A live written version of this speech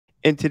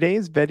In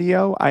today's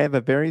video, I have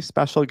a very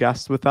special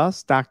guest with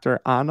us,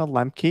 Dr. Anna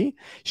Lembke.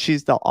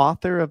 She's the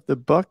author of the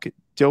book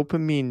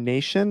Dopamine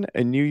Nation,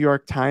 a New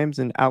York Times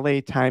and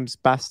LA Times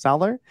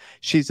bestseller.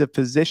 She's a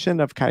physician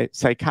of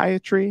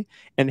psychiatry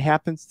and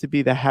happens to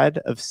be the head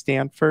of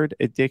Stanford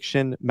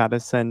Addiction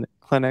Medicine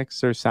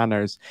Clinics or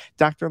Centers.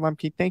 Dr.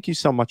 Lembke, thank you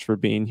so much for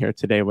being here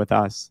today with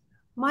us.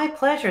 My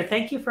pleasure.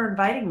 Thank you for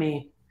inviting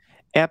me.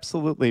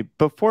 Absolutely.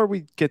 Before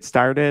we get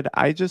started,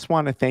 I just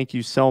want to thank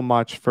you so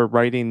much for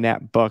writing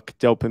that book,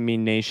 Dopamine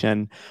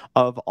Nation.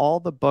 Of all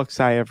the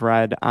books I have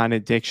read on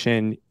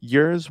addiction,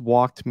 yours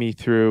walked me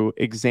through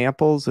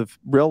examples of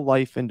real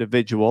life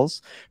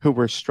individuals who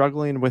were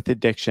struggling with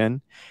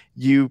addiction.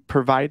 You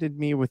provided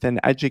me with an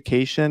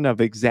education of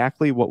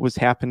exactly what was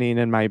happening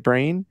in my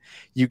brain.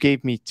 You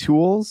gave me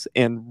tools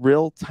and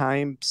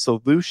real-time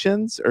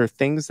solutions or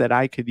things that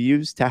I could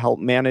use to help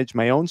manage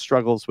my own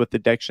struggles with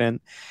addiction.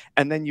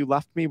 And then you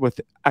left me with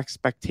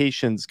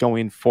expectations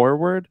going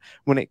forward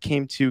when it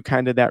came to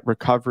kind of that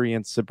recovery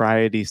and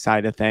sobriety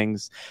side of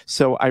things.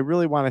 So I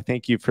really want to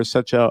thank you for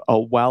such a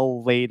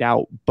well laid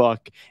out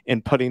book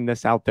and putting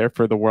this out there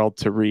for the world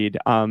to read.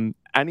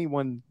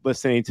 Anyone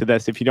listening to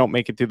this, if you don't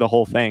make it through the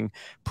whole thing,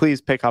 please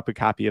pick up a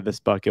copy of this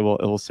book. It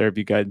will serve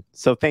you good.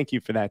 So thank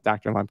you for that,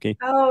 Dr. Lembke.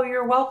 Oh,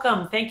 you're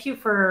welcome. Thank you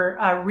for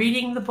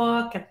reading the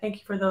book, and thank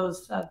you for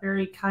those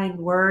very kind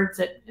words.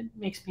 It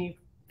makes me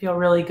feel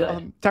really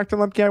good. Dr.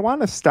 Lembke, I want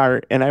to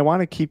start, and I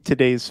want to keep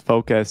today's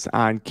focus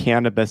on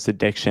cannabis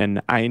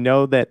addiction. I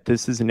know that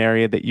this is an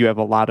area that you have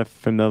a lot of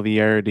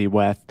familiarity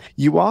with.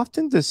 You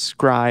often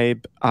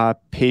describe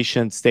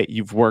patients that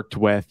you've worked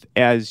with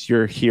as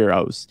your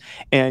heroes,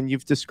 and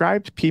you've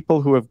described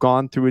people who have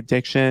gone through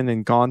addiction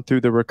and gone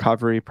through the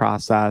recovery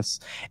process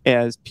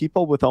as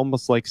people with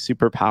almost like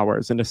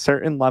superpowers and a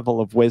certain level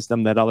of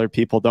wisdom that other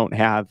people don't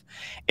have.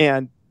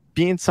 And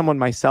being someone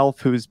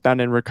myself who's been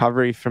in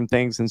recovery from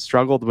things and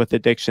struggled with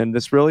addiction,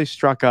 this really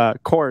struck a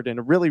chord in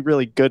a really,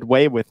 really good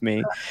way with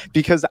me,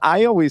 because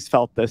I always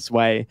felt this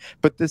way,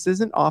 but this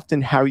isn't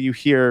often how you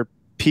hear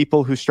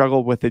people who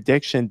struggle with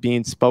addiction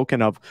being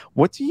spoken of.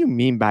 What do you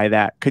mean by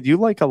that? Could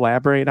you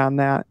elaborate on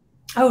that?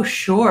 Oh,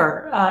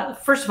 sure.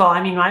 First of all,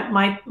 I mean,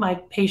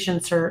 my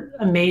patients are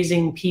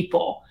amazing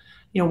people.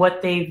 You know,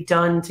 what they've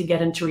done to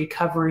get into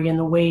recovery and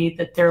the way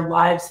that their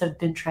lives have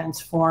been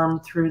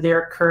transformed through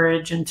their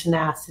courage and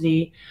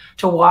tenacity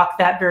to walk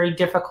that very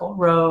difficult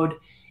road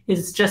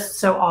is just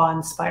so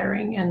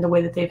awe-inspiring. And the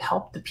way that they've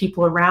helped the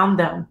people around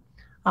them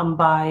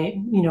by,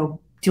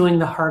 doing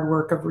the hard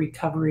work of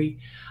recovery.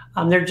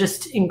 They're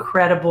just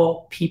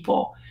incredible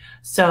people.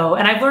 So,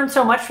 and I've learned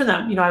so much from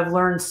them. I've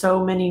learned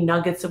so many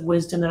nuggets of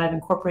wisdom that I've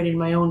incorporated in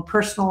my own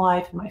personal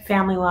life, in my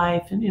family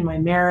life, and in my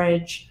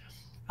marriage.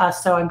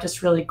 So I'm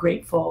just really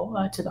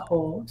grateful to the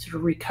whole sort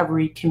of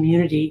recovery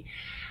community.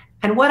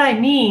 And what I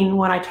mean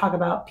when I talk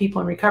about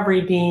people in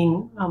recovery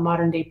being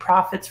modern day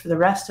prophets for the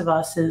rest of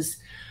us is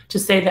to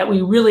say that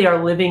we really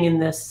are living in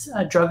this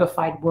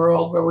drugified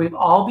world where we've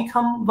all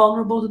become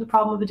vulnerable to the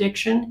problem of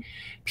addiction.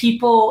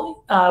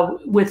 People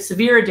with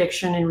severe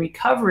addiction in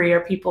recovery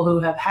are people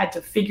who have had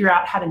to figure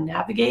out how to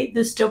navigate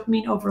this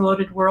dopamine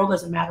overloaded world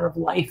as a matter of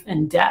life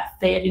and death.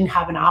 They didn't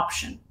have an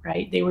option,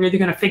 right? They were either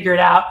going to figure it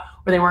out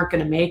or they weren't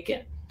going to make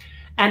it.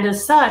 And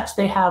as such,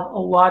 they have a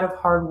lot of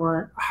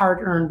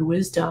hard-earned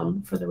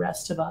wisdom for the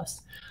rest of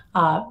us,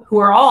 who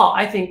are all,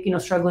 I think,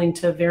 struggling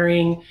to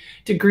varying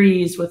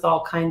degrees with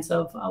all kinds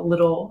of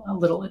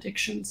little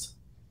addictions.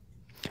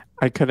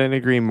 I couldn't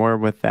agree more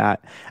with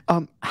that.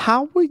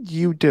 How would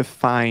you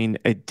define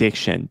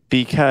addiction?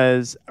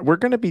 Because we're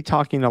going to be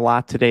talking a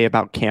lot today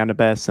about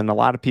cannabis, and a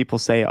lot of people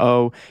say,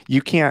 oh,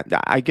 you can't,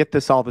 I get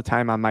this all the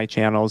time on my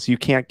channels, you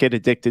can't get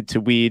addicted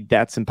to weed,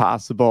 that's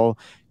impossible.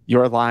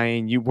 You're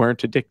lying, you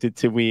weren't addicted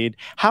to weed.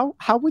 How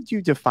would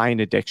you define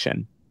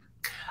addiction?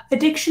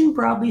 Addiction,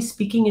 broadly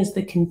speaking, is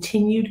the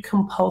continued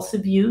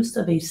compulsive use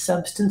of a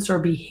substance or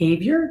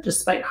behavior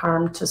despite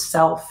harm to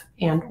self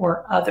and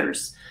or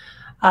others.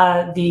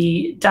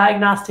 The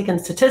Diagnostic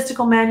and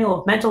Statistical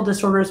Manual of Mental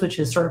Disorders, which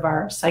is sort of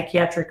our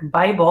psychiatric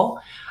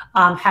Bible,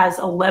 has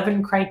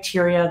 11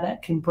 criteria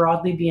that can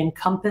broadly be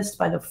encompassed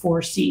by the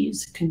 4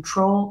 C's: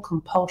 control,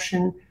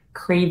 compulsion,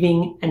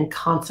 craving, and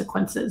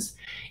consequences.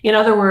 In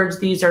other words,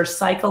 these are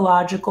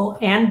psychological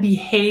and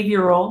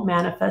behavioral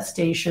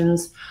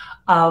manifestations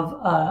of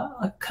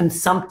a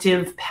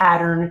consumptive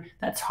pattern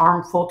that's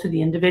harmful to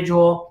the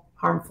individual,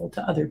 harmful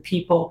to other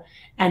people,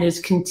 and is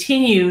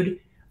continued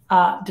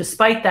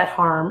despite that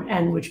harm,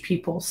 and which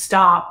people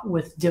stop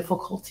with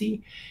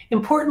difficulty.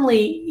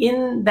 Importantly,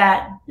 in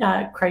that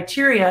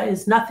criteria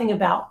is nothing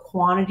about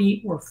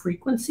quantity or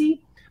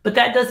frequency. But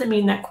that doesn't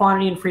mean that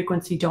quantity and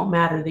frequency don't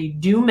matter. They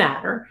do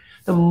matter.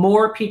 The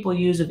more people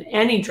use of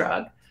any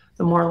drug,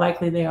 the more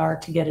likely they are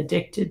to get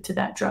addicted to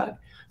that drug.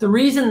 The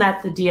reason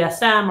that the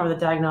DSM, or the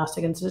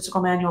Diagnostic and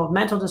Statistical Manual of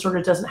Mental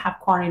Disorders, doesn't have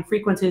quantity and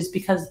frequency is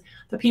because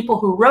the people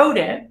who wrote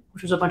it,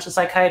 which was a bunch of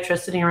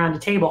psychiatrists sitting around a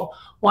table,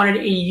 wanted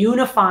a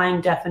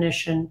unifying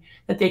definition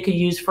that they could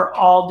use for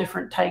all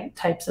different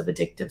types of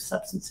addictive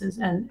substances.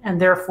 And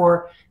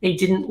therefore, they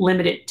didn't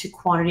limit it to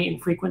quantity and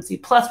frequency.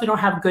 Plus, we don't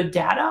have good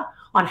data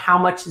on how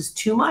much is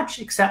too much,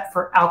 except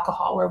for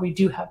alcohol, where we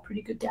do have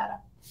pretty good data.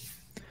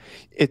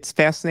 It's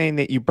fascinating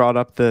that you brought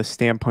up the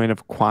standpoint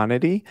of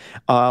quantity.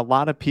 A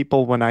lot of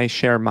people, when I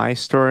share my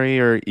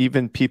story, or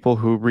even people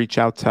who reach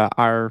out to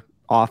our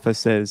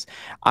offices,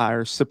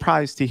 are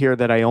surprised to hear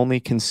that I only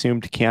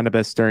consumed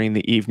cannabis during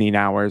the evening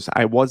hours.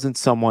 I wasn't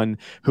someone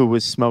who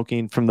was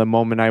smoking from the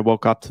moment I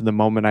woke up to the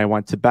moment I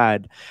went to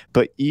bed.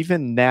 But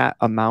even that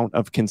amount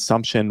of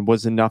consumption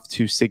was enough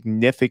to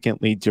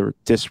significantly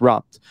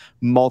disrupt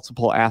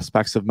multiple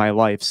aspects of my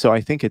life. So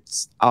I think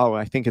it's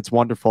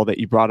wonderful that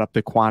you brought up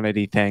the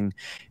quantity thing,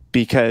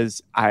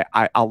 because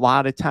a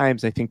lot of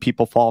times I think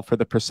people fall for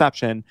the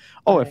perception,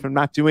 if I'm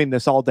not doing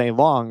this all day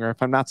long, or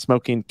if I'm not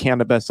smoking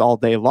cannabis all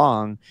day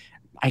long,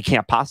 I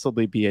can't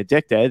possibly be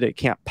addicted. It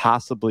can't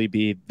possibly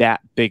be that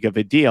big of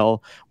a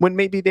deal, when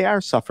maybe they are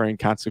suffering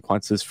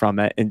consequences from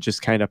it, and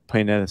just kind of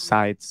putting it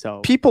aside. So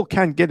people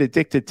can get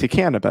addicted to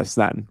cannabis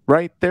then,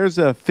 right? There's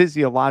a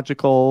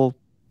physiological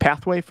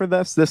pathway for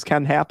this. This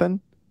can happen.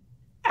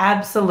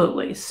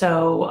 Absolutely.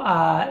 So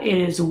it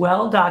is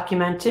well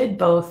documented,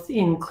 both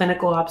in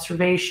clinical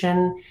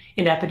observation,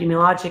 in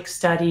epidemiologic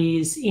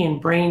studies,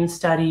 in brain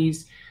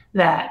studies,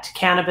 that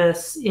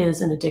cannabis is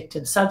an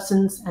addictive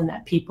substance and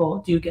that people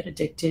do get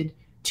addicted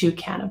to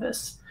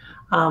cannabis.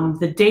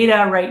 The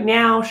data right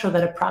now show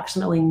that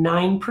approximately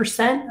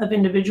 9% of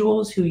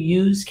individuals who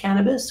use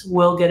cannabis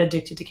will get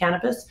addicted to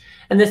cannabis.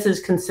 And this is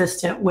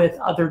consistent with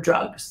other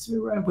drugs,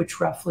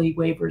 which roughly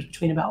wavers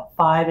between about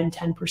 5 and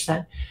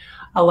 10%.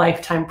 A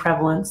lifetime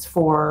prevalence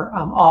for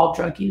all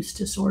drug use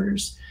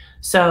disorders.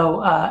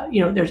 So,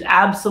 there's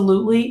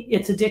absolutely,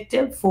 it's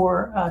addictive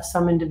for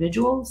some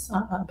individuals,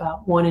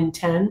 about 1 in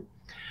 10.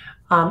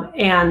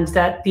 And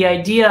that the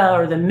idea,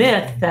 or the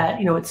myth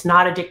that, it's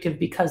not addictive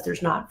because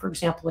there's not, for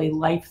example, a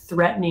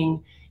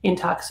life-threatening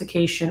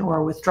intoxication or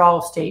a withdrawal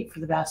state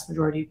for the vast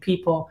majority of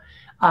people,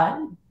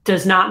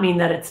 does not mean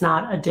that it's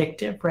not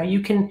addictive, right?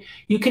 You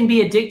can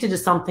be addicted to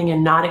something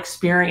and not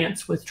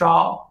experience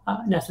withdrawal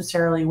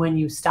necessarily when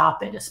you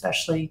stop it,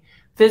 especially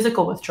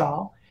physical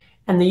withdrawal.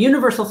 And the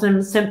universal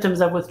symptoms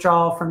of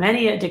withdrawal from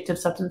any addictive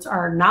substance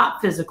are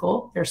not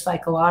physical, they're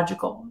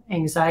psychological: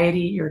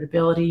 anxiety,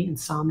 irritability,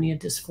 insomnia,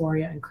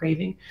 dysphoria, and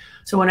craving.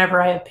 So whenever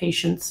I have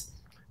patients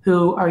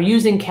who are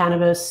using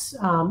cannabis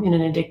in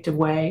an addictive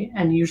way,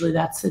 and usually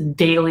that's a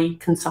daily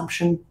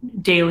consumption,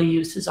 daily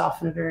use is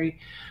often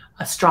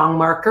a strong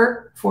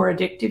marker for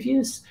addictive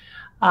use.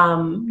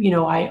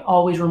 I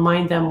always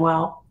remind them,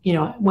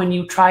 when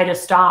you try to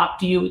stop,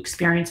 do you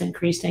experience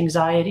increased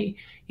anxiety,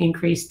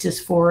 increased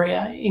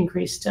dysphoria,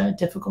 increased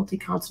difficulty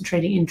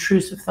concentrating,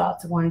 intrusive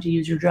thoughts of wanting to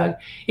use your drug?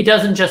 It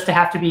doesn't just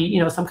have to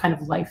be, some kind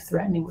of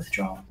life-threatening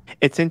withdrawal.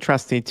 It's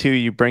interesting too,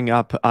 you bring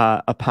up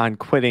upon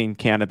quitting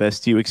cannabis,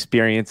 do you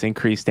experience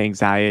increased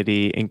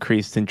anxiety,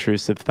 increased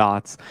intrusive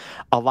thoughts?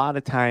 A lot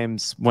of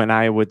times when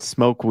I would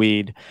smoke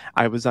weed,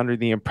 I was under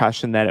the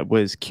impression that it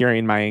was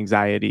curing my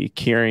anxiety,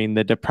 curing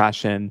the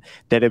depression,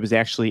 that it was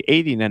actually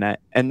aiding in it.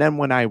 And then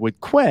when I would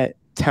quit,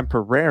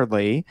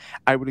 temporarily,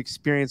 I would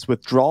experience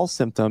withdrawal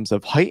symptoms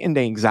of heightened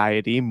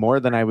anxiety, more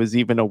than I was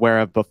even aware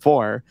of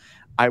before.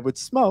 I would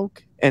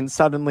smoke, and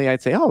suddenly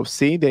I'd say,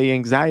 see, the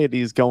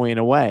anxiety is going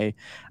away.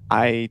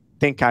 I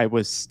think I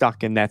was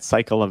stuck in that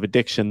cycle of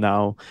addiction,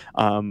 though,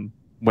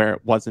 where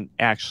it wasn't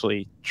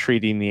actually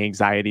treating the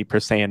anxiety per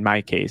se in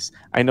my case.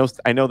 I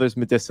know there's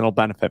medicinal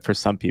benefit for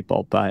some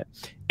people, but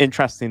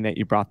interesting that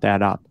you brought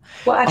that up.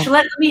 Well, actually,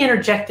 let me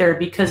interject there,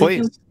 because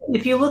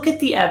if you look at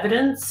the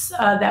evidence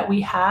that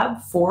we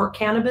have for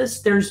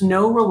cannabis, there's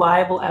no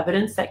reliable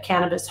evidence that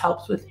cannabis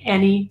helps with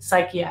any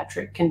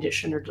psychiatric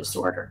condition or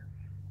disorder.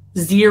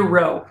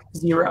 Zero.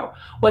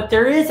 What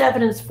there is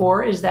evidence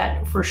for is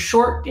that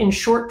in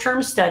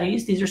short-term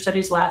studies, these are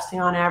studies lasting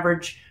on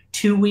average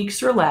 2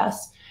 weeks or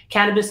less,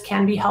 cannabis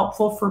can be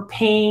helpful for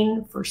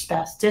pain, for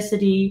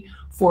spasticity,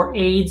 for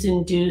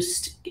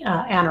AIDS-induced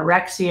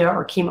anorexia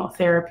or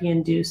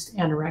chemotherapy-induced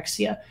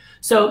anorexia.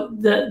 So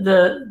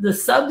the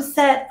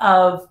subset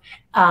of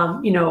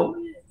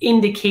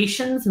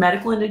indications,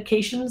 medical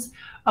indications,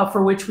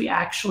 for which we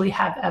actually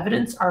have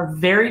evidence are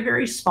very,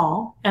 very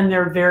small, and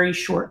they're very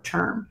short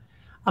term.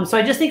 So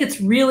I just think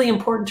it's really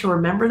important to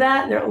remember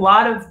that. There are a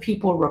lot of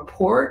people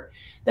report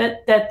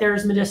that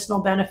there's medicinal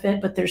benefit,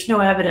 but there's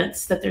no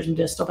evidence that there's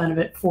medicinal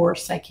benefit for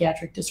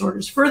psychiatric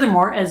disorders.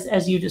 Furthermore,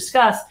 as you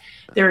discussed,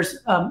 there's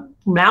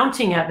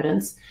mounting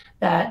evidence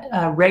that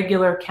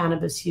regular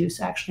cannabis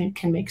use actually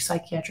can make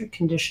psychiatric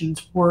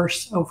conditions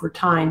worse over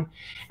time.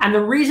 And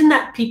the reason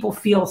that people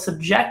feel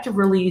subjective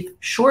relief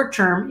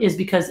short-term is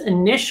because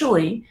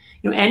initially,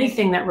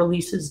 anything that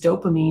releases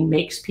dopamine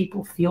makes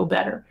people feel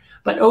better.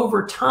 But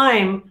over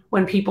time,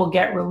 when people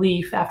get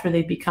relief after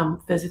they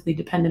become physically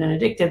dependent and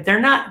addictive, they're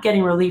not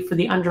getting relief for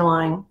the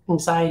underlying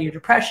anxiety or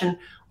depression.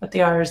 What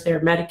they are is they're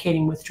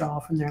medicating withdrawal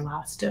from their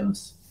last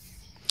dose.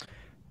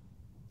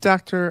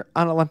 Dr.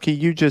 Anna Lembke,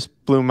 you just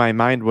blew my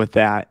mind with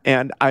that.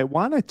 And I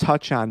want to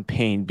touch on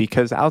pain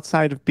because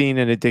outside of being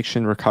an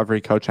addiction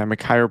recovery coach, I'm a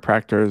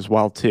chiropractor as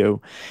well,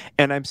 too.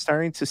 And I'm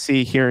starting to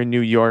see here in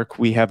New York,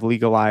 we have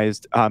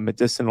legalized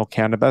medicinal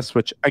cannabis,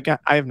 which again,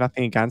 I have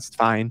nothing against,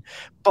 fine.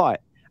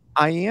 But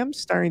I am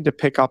starting to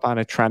pick up on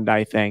a trend,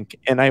 I think.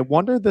 And I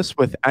wonder this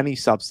with any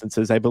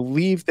substances. I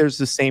believe there's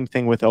the same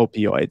thing with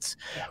opioids.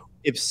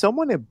 If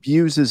someone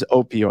abuses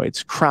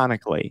opioids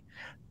chronically,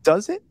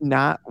 does it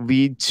not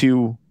lead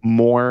to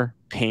more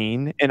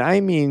pain? And I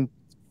mean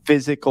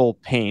physical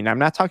pain. I'm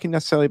not talking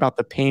necessarily about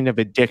the pain of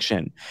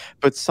addiction,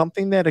 but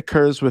something that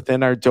occurs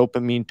within our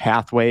dopamine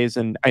pathways.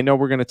 And I know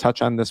we're going to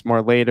touch on this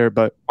more later,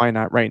 but why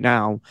not right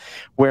now?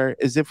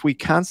 Whereas if we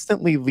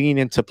constantly lean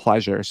into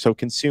pleasure, so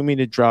consuming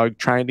a drug,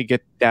 trying to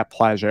get that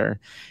pleasure,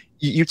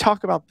 you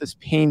talk about this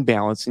pain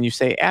balance and you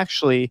say,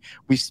 actually,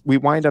 we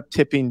wind up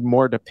tipping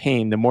more to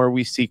pain the more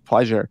we seek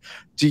pleasure.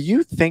 Do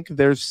you think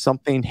there's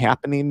something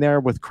happening there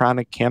with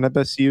chronic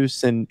cannabis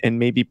use and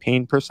maybe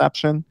pain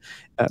perception?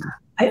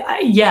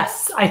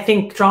 Yes, I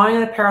think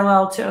drawing a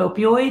parallel to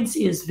opioids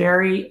is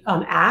very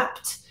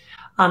apt.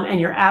 And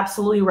you're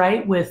absolutely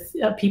right with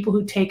people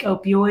who take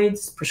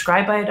opioids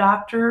prescribed by a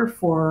doctor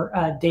for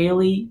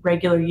daily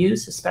regular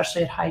use,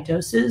 especially at high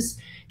doses,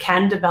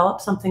 can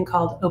develop something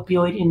called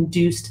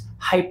opioid-induced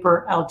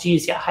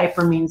hyperalgesia.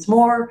 Hyper means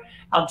more,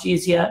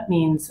 algesia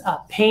means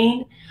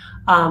pain.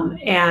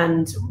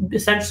 And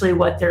essentially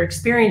what they're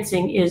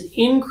experiencing is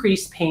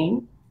increased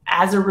pain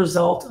as a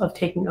result of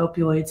taking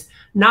opioids,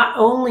 not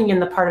only in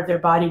the part of their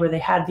body where they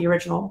had the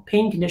original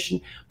pain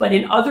condition, but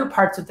in other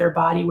parts of their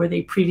body where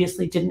they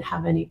previously didn't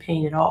have any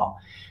pain at all.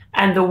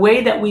 And the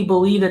way that we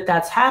believe that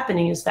that's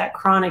happening is that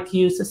chronic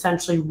use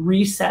essentially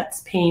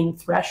resets pain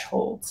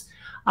thresholds,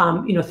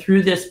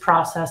 through this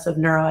process of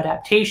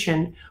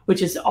neuroadaptation,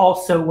 which is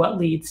also what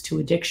leads to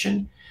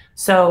addiction.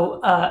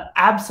 So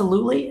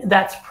absolutely,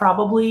 that's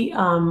probably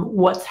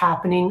what's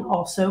happening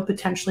also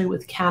potentially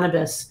with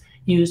cannabis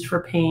used for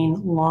pain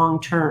long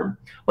term.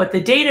 What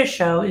the data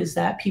show is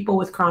that people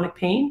with chronic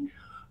pain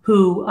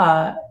who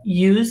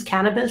use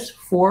cannabis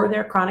for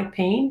their chronic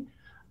pain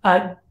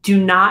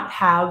do not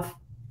have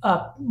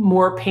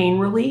more pain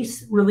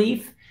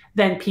relief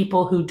than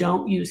people who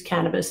don't use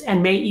cannabis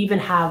and may even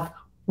have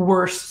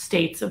worse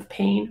states of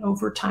pain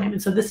over time.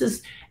 And so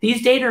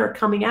these data are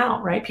coming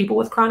out, right? People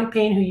with chronic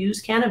pain who use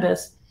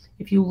cannabis,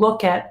 if you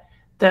look at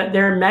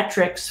their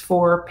metrics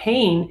for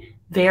pain,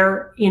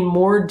 they're in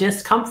more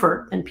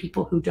discomfort than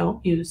people who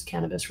don't use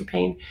cannabis for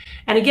pain.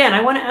 And again,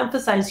 I want to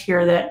emphasize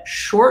here that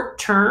short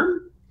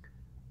term,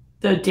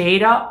 the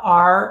data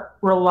are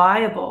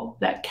reliable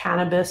that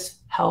cannabis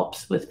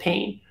helps with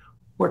pain.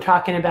 We're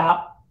talking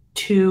about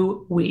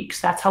 2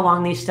 weeks. That's how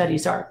long these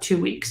studies are, 2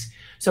 weeks.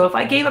 So if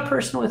I gave a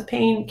person with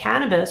pain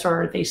cannabis,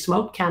 or they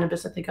smoked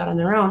cannabis that they got on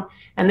their own,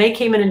 and they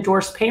came and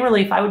endorsed pain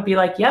relief, I would be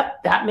like,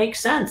 yep, that makes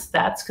sense.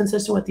 That's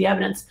consistent with the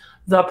evidence.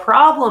 The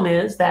problem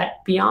is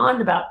that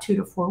beyond about 2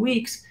 to 4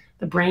 weeks,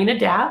 the brain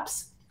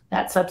adapts,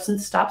 that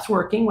substance stops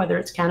working, whether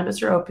it's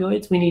cannabis or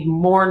opioids. We need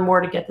more and more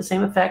to get the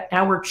same effect.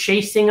 Now we're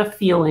chasing a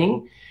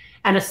feeling,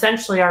 and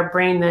essentially our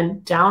brain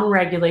then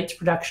downregulates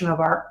production of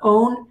our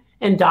own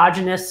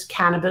endogenous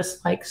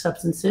cannabis-like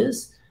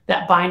substances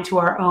that bind to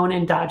our own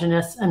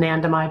endogenous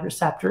anandamide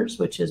receptors,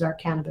 which is our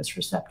cannabis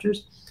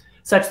receptors,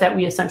 such that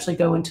we essentially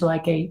go into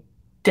like a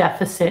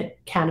deficit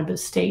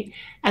cannabis state.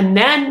 And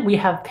then we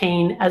have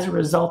pain as a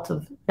result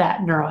of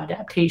that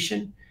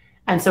neuroadaptation.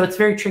 And so it's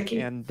very tricky.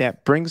 And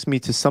that brings me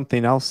to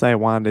something else I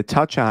wanted to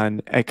touch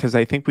on, because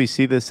I think we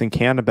see this in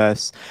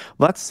cannabis.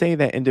 Let's say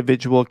that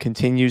individual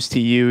continues to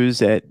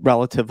use at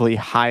relatively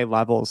high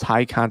levels,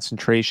 high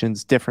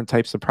concentrations, different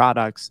types of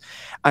products.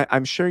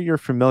 I'm sure you're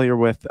familiar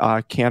with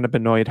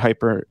cannabinoid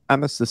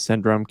hyperemesis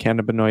syndrome,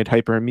 cannabinoid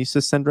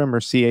hyperemesis syndrome,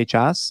 or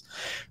CHS.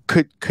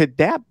 Could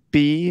that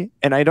be,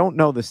 and I don't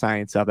know the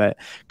science of it,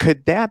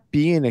 could that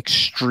be an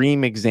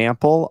extreme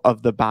example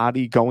of the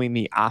body going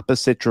the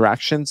opposite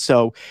direction?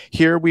 So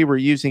here we were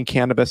using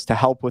cannabis to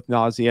help with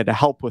nausea, to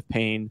help with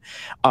pain.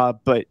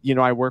 But,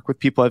 I work with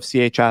people who have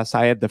CHS.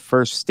 I had the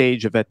first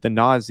stage of it, the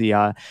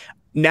nausea.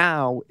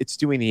 Now it's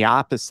doing the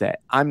opposite.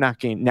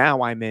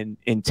 Now I'm in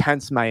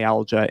intense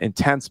myalgia,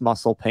 intense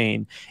muscle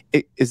pain.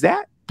 Is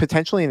that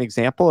potentially an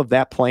example of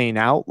that playing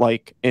out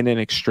like in an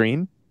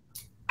extreme?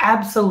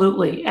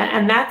 Absolutely.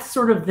 And that's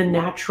sort of the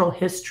natural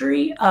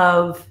history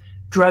of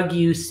drug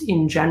use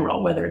in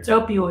general, whether it's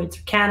opioids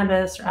or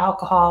cannabis or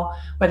alcohol,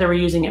 whether we're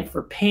using it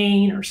for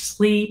pain or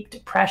sleep,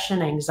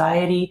 depression,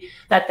 anxiety,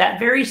 that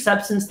very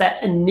substance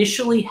that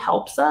initially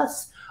helps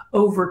us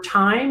over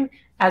time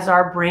as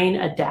our brain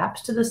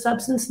adapts to the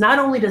substance, not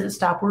only does it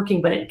stop working,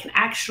 but it can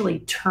actually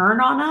turn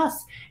on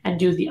us and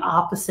do the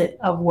opposite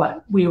of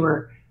what we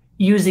were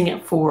using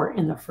it for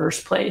in the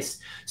first place.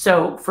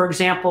 So, for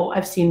example,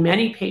 I've seen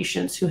many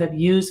patients who have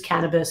used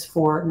cannabis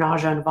for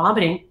nausea and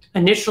vomiting.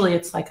 Initially,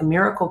 it's like a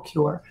miracle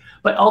cure,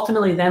 but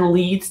ultimately then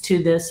leads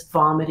to this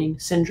vomiting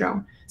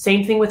syndrome.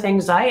 Same thing with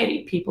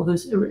anxiety. People who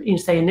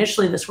say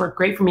initially this worked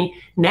great for me,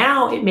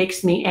 now it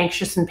makes me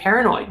anxious and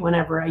paranoid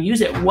whenever I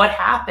use it. What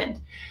happened?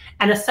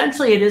 And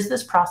essentially, it is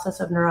this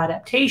process of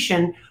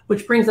neuroadaptation,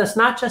 which brings us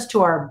not just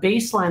to our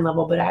baseline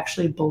level, but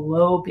actually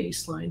below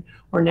baseline,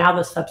 where now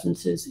the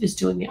substance is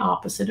doing the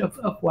opposite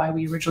of why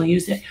we originally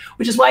used it,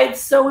 which is why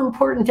it's so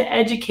important to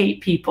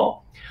educate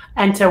people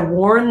and to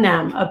warn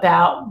them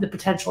about the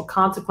potential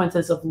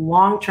consequences of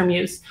long-term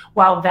use,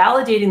 while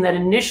validating that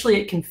initially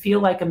it can feel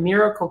like a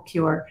miracle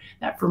cure,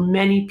 that for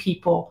many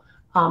people,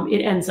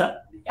 it ends up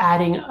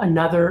adding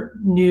another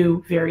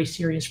new, very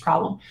serious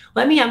problem.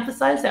 Let me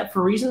emphasize that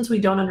for reasons we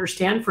don't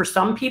understand, for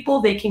some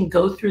people, they can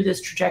go through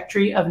this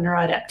trajectory of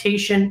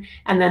neuroadaptation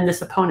and then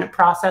this opponent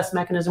process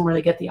mechanism where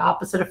they get the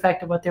opposite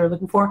effect of what they were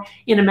looking for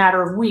in a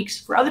matter of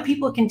weeks. For other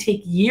people, it can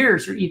take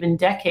years or even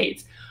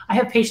decades. I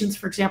have patients,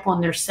 for example,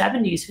 in their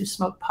 70s who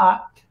smoked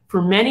pot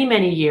for many,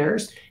 many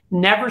years,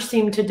 never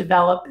seemed to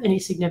develop any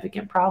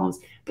significant problems,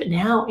 but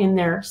now in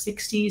their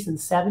 60s and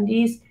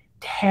 70s,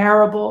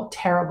 terrible,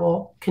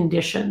 terrible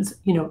conditions.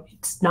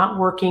 It's not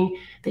working.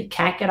 They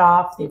can't get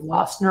off. They've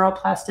lost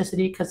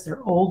neuroplasticity because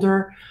they're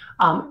older,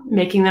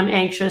 making them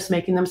anxious,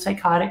 making them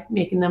psychotic,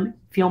 making them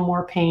feel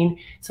more pain.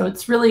 So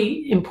it's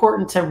really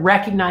important to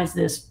recognize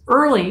this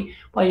early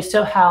while you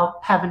still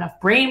have enough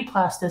brain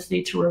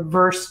plasticity to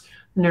reverse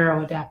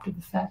neuroadaptive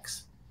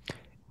effects.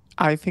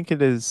 I think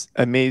it is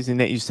amazing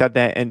that you said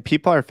that. And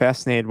people are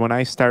fascinated. When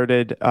I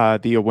started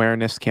the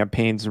awareness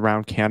campaigns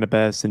around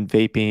cannabis and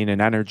vaping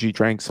and energy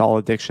drinks, all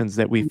addictions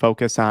that we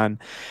focus on,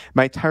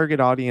 my target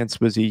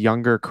audience was a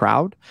younger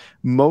crowd.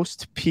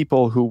 Most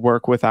people who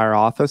work with our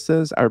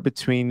offices are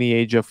between the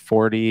age of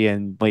 40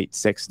 and late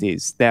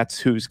 60s. That's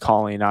who's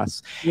calling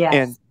us. Yes.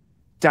 And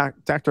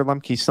Dr.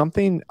 Lembke,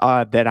 something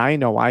that I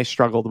know I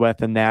struggled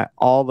with, and that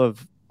all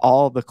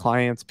the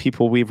clients,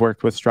 people we've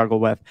worked with struggle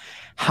with.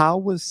 How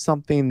was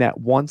something that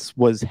once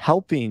was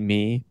helping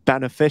me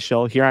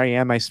beneficial? Here I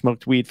am, I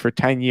smoked weed for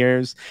 10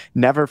 years,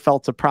 never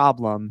felt a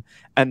problem.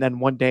 And then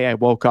one day I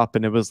woke up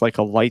and it was like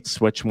a light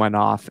switch went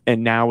off.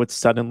 And now it's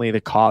suddenly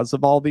the cause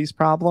of all these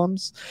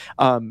problems.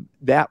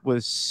 That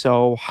was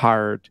so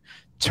hard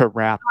to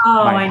wrap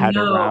my head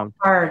around.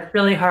 Hard,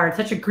 really hard.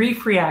 Such a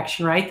grief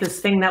reaction, right?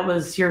 This thing that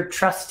was your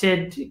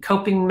trusted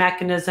coping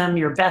mechanism,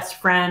 your best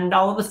friend,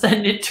 all of a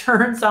sudden it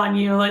turns on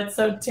you. It's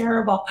so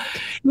terrible.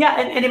 Yeah,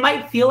 and it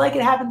might feel like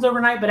it happens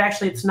overnight, but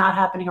actually it's not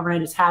happening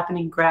overnight. It's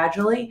happening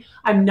gradually.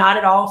 I'm not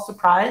at all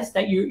surprised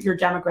that your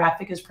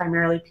demographic is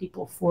primarily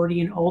people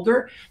 40 and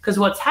older, because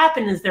what's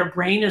happened is their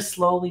brain is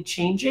slowly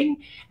changing.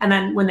 And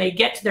then when they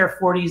get to their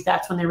 40s,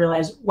 that's when they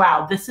realize,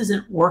 wow, this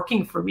isn't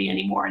working for me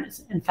anymore. And it's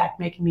in fact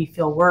making me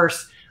feel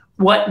worse.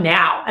 What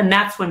now? And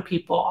that's when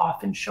people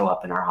often show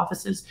up in our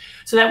offices.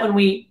 So that when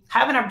we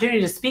have an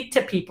opportunity to speak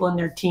to people in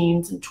their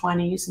teens and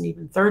 20s and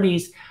even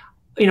 30s,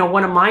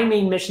 one of my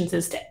main missions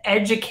is to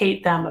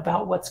educate them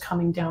about what's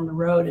coming down the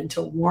road and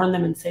to warn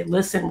them and say,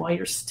 listen, while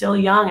you're still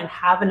young and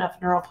have enough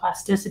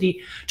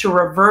neuroplasticity to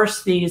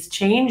reverse these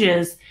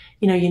changes,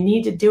 you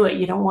need to do it.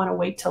 You don't want to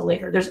wait till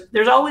later.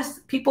 There's always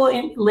people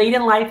late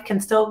in life can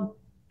still,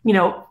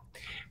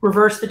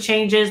 reverse the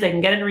changes. They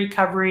can get into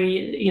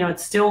recovery.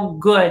 It's still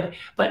good,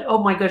 but oh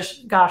my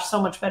gosh,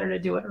 so much better to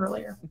do it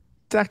earlier.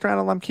 Dr.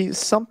 Lembke,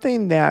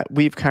 something that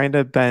we've kind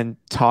of been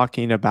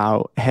talking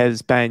about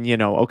has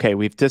been, okay,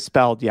 we've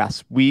dispelled,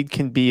 yes, weed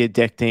can be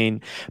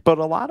addicting, but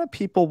a lot of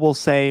people will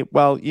say,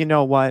 well, you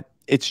know what?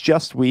 It's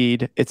just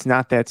weed. It's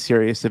not that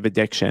serious of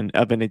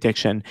an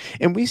addiction.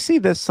 And we see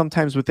this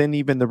sometimes within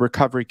even the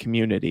recovery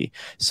community.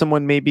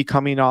 Someone may be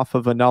coming off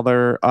of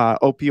another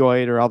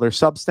opioid or other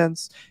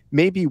substance.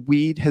 Maybe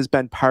weed has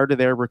been part of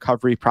their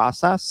recovery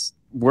process.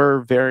 We're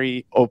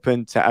very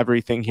open to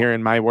everything here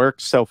in my work.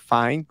 So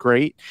fine,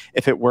 great,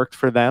 if it worked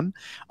for them.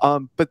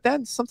 But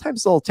then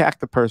sometimes they'll attack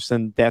the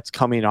person that's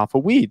coming off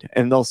of weed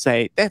and they'll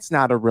say, that's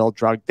not a real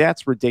drug.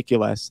 That's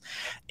ridiculous.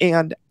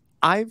 And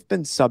I've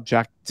been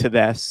subject to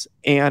this,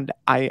 and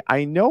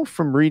I know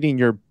from reading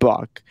your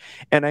book,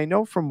 and I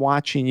know from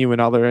watching you in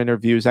other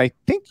interviews, I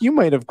think you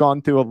might have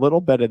gone through a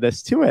little bit of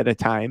this too at a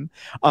time.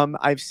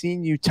 I've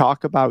seen you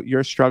talk about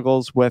your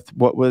struggles with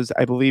what was,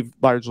 I believe,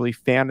 largely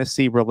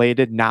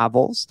fantasy-related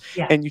novels,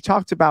 and you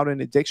talked about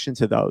an addiction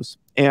to those.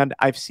 And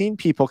I've seen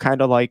people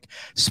kind of like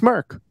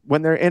smirk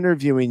when they're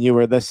interviewing you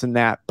or this and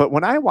that. But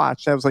when I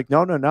watched, I was like,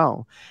 no, no,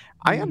 no.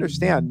 I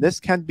understand this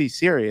can be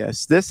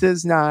serious. This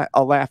is not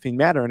a laughing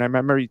matter. And I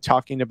remember you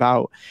talking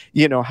about,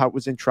 how it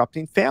was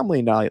interrupting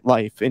family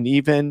life and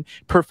even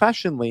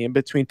professionally in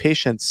between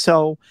patients.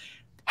 So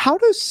how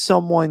does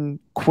someone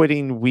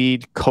quitting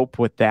weed cope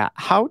with that?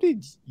 How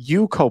did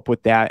you cope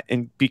with that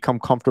and become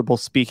comfortable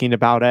speaking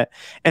about it?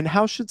 And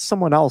how should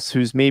someone else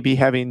who's maybe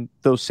having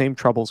those same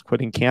troubles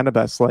quitting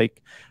cannabis,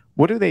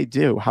 what do they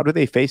do? How do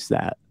they face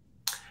that?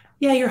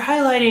 Yeah, you're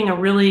highlighting a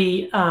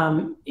really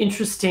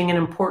interesting and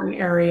important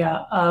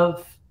area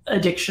of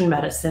addiction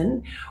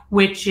medicine,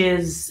 which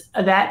is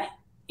that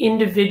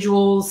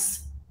individual's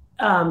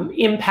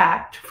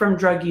impact from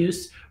drug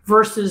use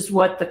versus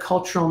what the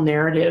cultural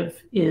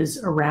narrative is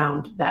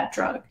around that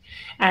drug.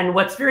 And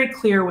what's very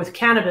clear with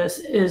cannabis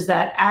is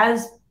that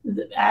as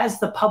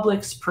the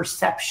public's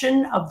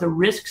perception of the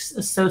risks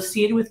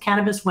associated with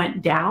cannabis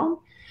went down,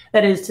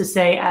 that is to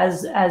say,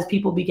 as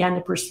people began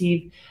to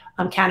perceive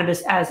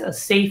cannabis as a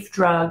safe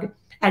drug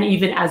and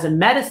even as a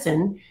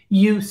medicine,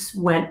 use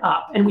went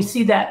up. And we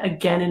see that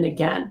again and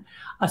again.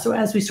 So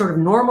as we sort of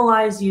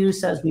normalize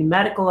use, as we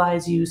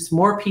medicalize use,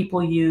 more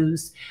people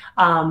use,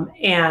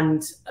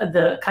 and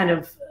the kind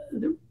of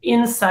the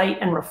insight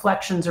and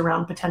reflections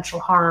around potential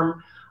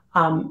harm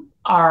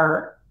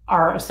are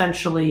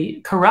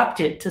essentially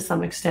corrupted to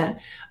some extent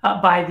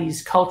by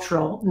these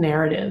cultural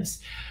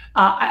narratives.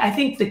 I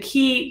think the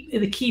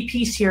key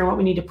piece here, and what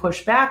we need to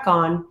push back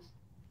on,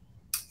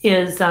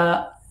 is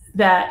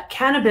that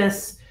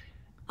cannabis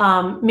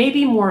may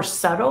be more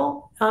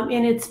subtle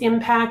in its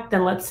impact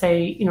than, let's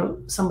say,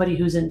 somebody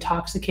who's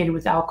intoxicated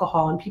with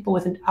alcohol. And people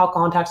with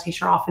alcohol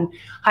intoxication are often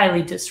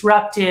highly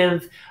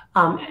disruptive,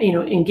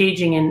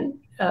 engaging in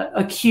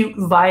acute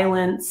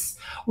violence.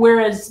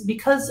 Whereas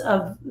because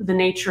of the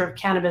nature of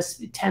cannabis,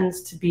 it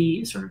tends to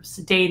be sort of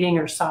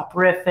sedating or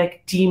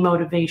soporific,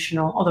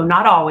 demotivational, although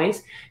not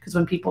always, because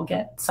when people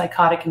get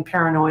psychotic and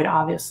paranoid,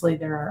 obviously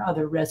there are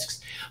other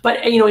risks.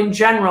 But, in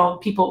general,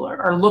 people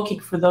are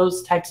looking for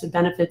those types of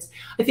benefits.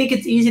 I think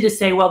it's easy to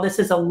say, well, this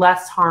is a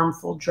less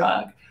harmful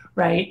drug,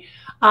 right?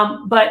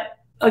 But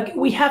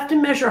we have to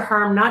measure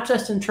harm not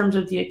just in terms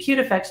of the acute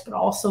effects, but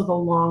also the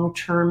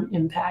long-term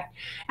impact.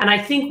 And I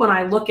think when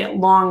I look at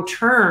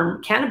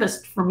long-term,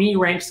 cannabis for me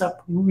ranks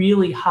up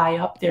really high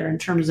up there in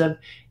terms of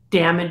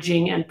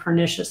damaging and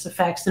pernicious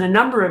effects in a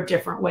number of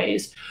different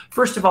ways.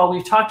 First of all,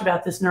 we've talked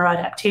about this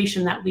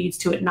neuroadaptation that leads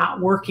to it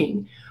not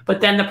working, but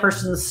then the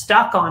person's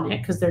stuck on it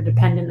because they're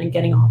dependent, and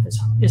getting off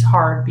is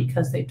hard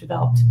because they've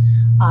developed,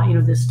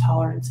 this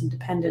tolerance and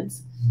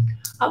dependence.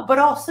 But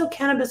also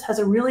cannabis has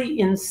a really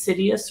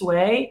insidious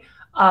way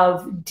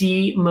of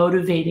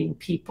demotivating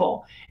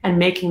people and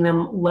making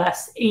them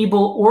less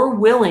able or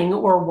willing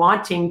or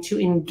wanting to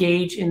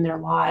engage in their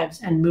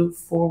lives and move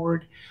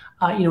forward,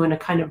 in a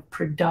kind of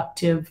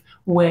productive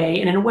way,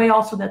 and in a way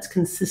also that's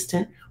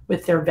consistent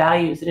with their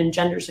values. It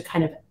engenders a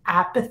kind of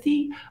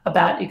apathy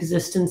about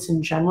existence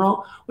in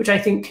general, which I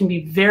think can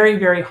be very,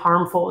 very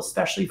harmful,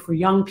 especially for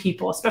young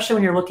people, especially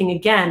when you're looking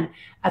again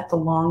at the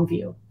long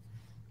view.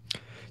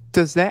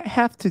 Does that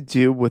have to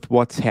do with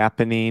what's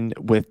happening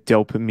with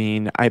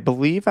dopamine? I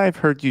believe I've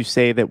heard you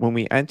say that when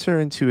we enter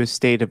into a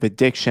state of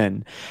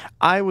addiction,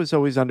 I was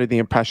always under the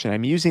impression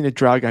I'm using a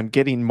drug, I'm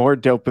getting more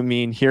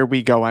dopamine, here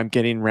we go, I'm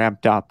getting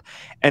ramped up.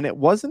 And it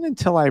wasn't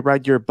until I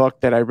read your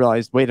book that I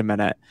realized, wait a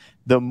minute,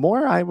 the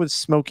more I was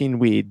smoking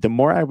weed, the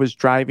more I was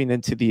driving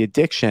into the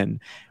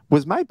addiction.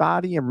 Was my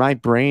body and my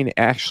brain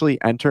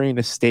actually entering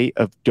a state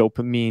of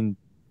dopamine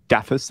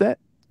deficit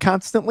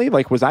constantly?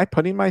 Like, was I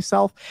putting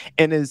myself,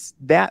 and is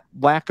that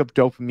lack of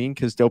dopamine,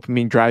 because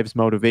dopamine drives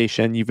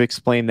motivation, you've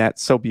explained that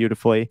so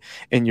beautifully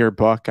in your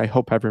book, I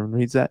hope everyone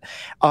reads that,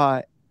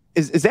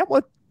 is that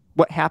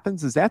what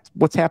happens? Is that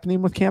what's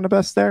happening with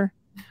cannabis there?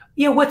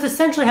 Yeah, what's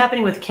essentially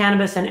happening with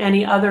cannabis and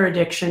any other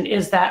addiction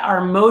is that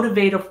our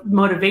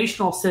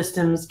motivational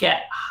systems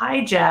get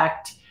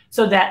hijacked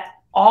so that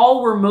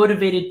all we're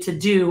motivated to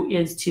do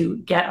is to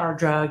get our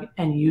drug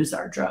and use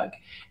our drug,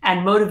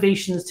 and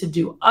motivations to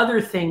do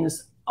other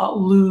things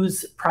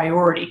lose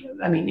priority.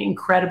 I mean,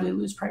 incredibly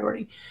lose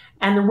priority.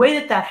 And the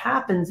way that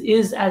happens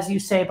is, as you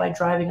say, by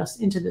driving us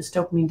into this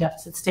dopamine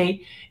deficit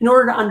state. In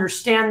order to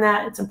understand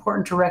that, it's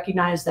important to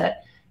recognize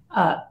that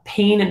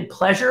pain and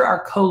pleasure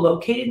are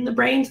co-located in the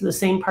brain. So the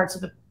same parts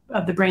of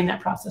the brain that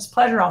process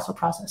pleasure also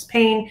process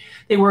pain.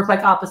 They work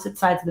like opposite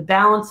sides of the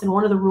balance. And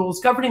one of the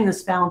rules governing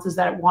this balance is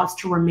that it wants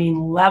to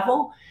remain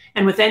level.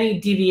 And with any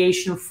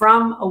deviation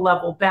from a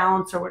level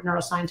balance, or what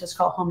neuroscientists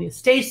call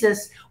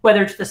homeostasis,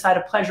 whether to the side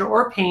of pleasure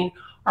or pain,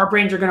 our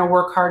brains are going to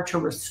work hard to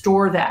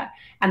restore that.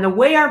 And the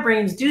way our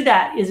brains do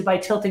that is by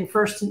tilting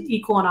first an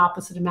equal and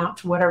opposite amount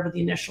to whatever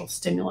the initial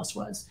stimulus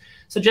was.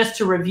 So just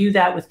to review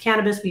that, with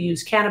cannabis, we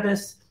use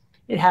cannabis.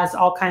 It has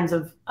all kinds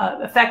of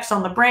effects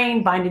on the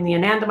brain, binding the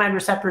anandamide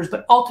receptors,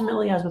 but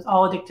ultimately, as with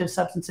all addictive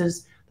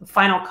substances, the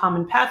final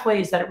common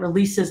pathway is that it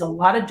releases a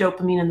lot of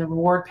dopamine in the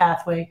reward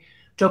pathway.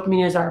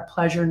 Dopamine is our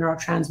pleasure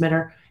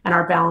neurotransmitter, and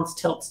our balance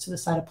tilts to the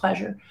side of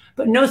pleasure.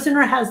 But no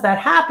sooner has that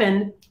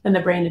happened than the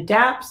brain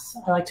adapts.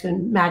 I like to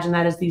imagine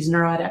that as these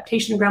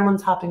neuroadaptation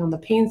gremlins hopping on the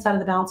pain side of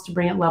the balance to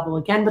bring it level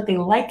again, but they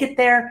like it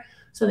there,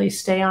 so they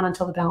stay on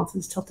until the balance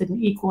is tilted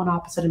an equal and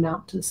opposite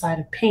amount to the side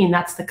of pain.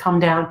 That's the come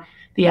down,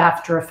 the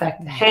after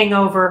effect, the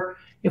hangover.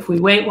 If we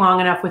wait long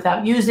enough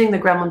without using, the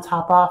gremlins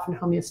hop off and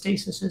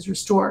homeostasis is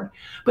restored.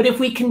 But if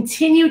we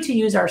continue to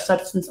use our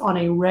substance on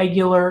a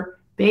regular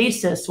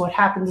basis, what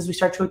happens is we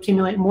start to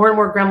accumulate more and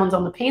more gremlins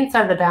on the pain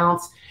side of the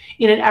balance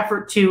in an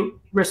effort to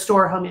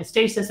restore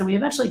homeostasis, and we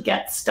eventually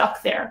get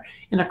stuck there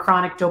in a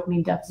chronic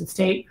dopamine deficit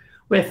state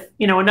with,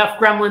 enough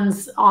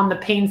gremlins on the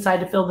pain side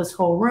to fill this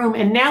whole room.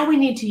 And now we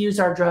need to use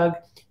our drug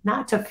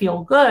not to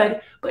feel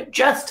good, but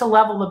just to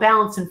level the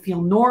balance and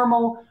feel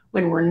normal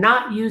when we're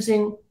not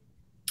using.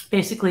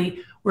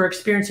 Basically, we're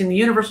experiencing the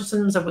universal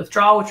symptoms of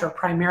withdrawal, which are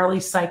primarily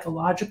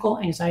psychological: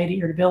 anxiety,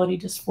 irritability,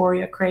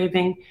 dysphoria,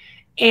 craving.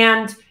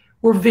 And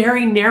we're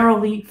very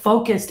narrowly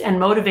focused and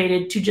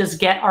motivated to just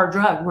get our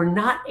drug. We're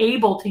not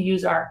able to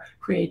use our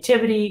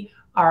creativity,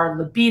 our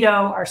libido,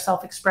 our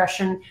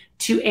self-expression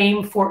to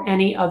aim for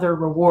any other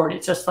reward.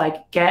 It's just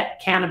like, get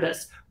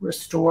cannabis,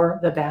 restore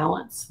the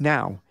balance.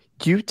 Now,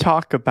 you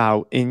talk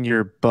about in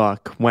your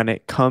book, when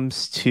it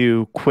comes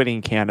to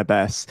quitting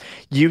cannabis,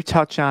 you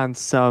touch on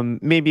some,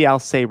 maybe I'll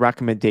say,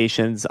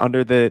 recommendations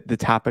under the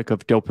topic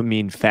of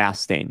dopamine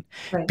fasting,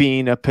 Right.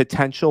 being a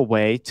potential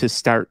way to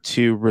start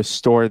to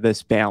restore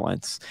this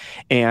balance.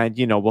 And,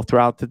 we'll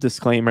throw out the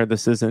disclaimer,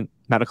 this isn't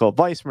medical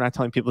advice. We're not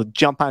telling people to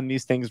jump on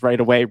these things right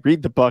away.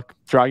 Read the book,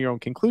 draw your own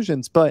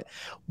conclusions. But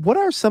what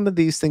are some of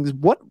these things?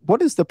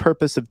 What is the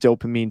purpose of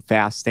dopamine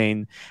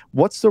fasting?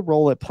 What's the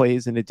role it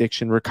plays in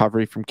addiction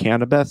recovery from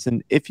cannabis?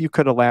 And if you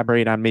could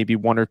elaborate on maybe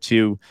one or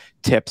two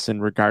tips in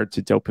regard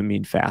to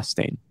dopamine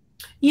fasting.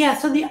 Yeah,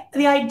 so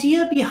the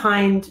idea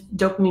behind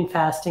dopamine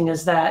fasting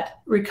is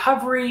that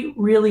recovery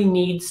really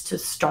needs to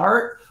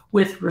start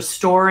with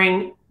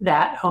restoring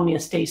that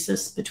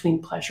homeostasis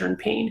between pleasure and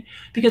pain.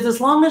 Because as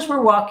long as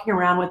we're walking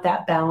around with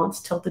that balance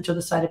tilted to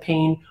the side of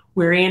pain,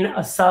 we're in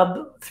a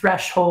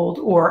sub-threshold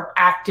or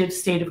active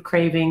state of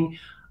craving,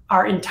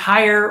 our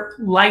entire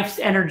life's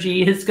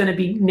energy is going to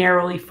be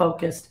narrowly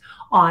focused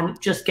on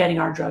just getting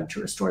our drug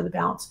to restore the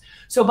balance.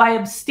 So by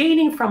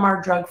abstaining from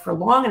our drug for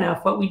long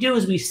enough, what we do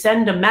is we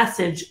send a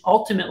message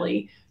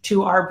ultimately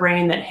to our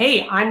brain that,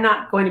 hey, I'm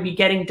not going to be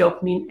getting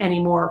dopamine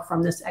anymore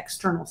from this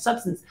external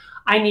substance.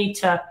 I need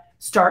to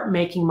start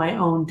making my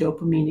own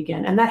dopamine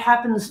again. And that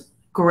happens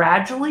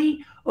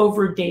gradually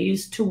over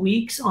days to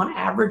weeks. On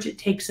average, it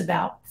takes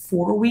about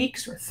 4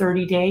 weeks or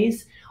 30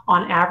 days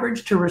on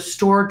average to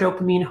restore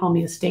dopamine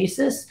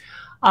homeostasis.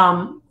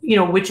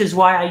 Which is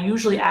why I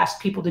usually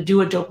ask people to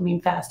do a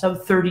dopamine fast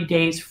of 30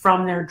 days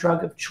from their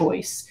drug of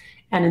choice,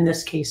 and in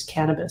this case,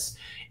 cannabis.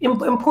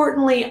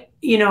 Importantly,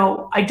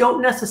 I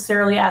don't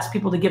necessarily ask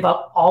people to give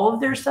up all of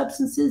their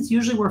substances.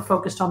 Usually we're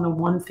focused on the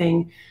one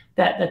thing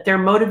that they're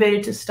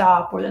motivated to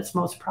stop or that's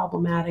most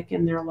problematic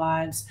in their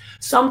lives.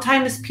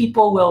 Sometimes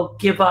people will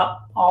give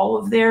up all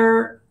of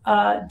their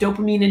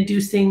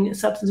dopamine-inducing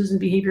substances and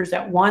behaviors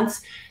at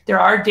once. There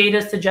are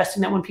data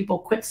suggesting that when people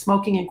quit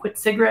smoking and quit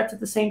cigarettes at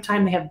the same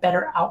time, they have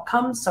better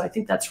outcomes. So I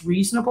think that's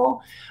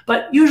reasonable.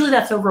 But usually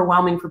that's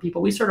overwhelming for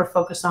people. We sort of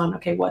focus on,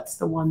 okay, what's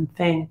the one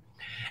thing?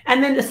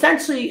 And then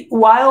essentially,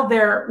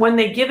 when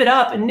they give it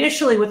up,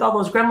 initially with all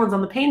those gremlins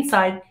on the pain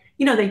side,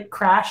 they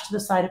crash to the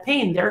side of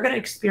pain. They're going to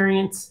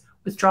experience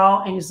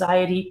withdrawal,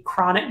 anxiety,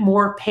 chronic,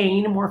 more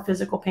pain, more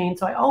physical pain.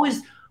 So I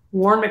always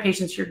warn my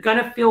patients, you're going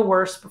to feel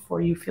worse before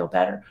you feel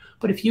better.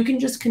 But if you can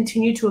just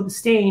continue to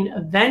abstain,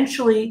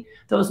 eventually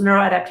those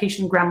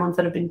neuroadaptation gremlins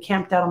that have been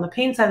camped out on the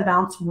pain side of the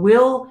balance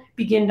will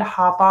begin to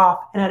hop off.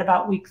 And at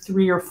about week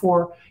 3 or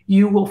 4,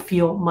 you will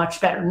feel much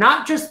better.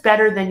 Not just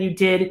better than you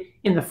did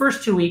in the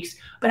first 2 weeks,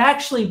 but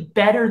actually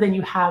better than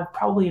you have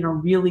probably in a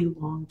really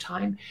long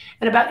time.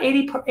 And about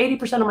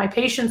 80% of my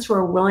patients who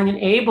are willing and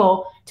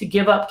able to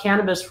give up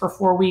cannabis for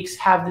 4 weeks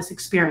have this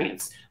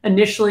experience.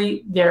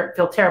 Initially, they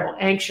feel terrible,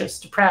 anxious,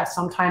 depressed,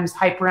 sometimes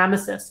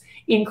hyperemesis,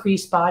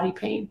 increased body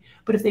pain.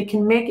 But if they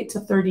can make it to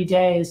 30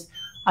 days,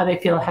 they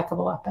feel a heck of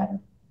a lot better.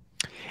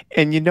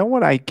 And you know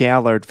what I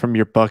gathered from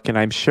your book, and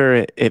I'm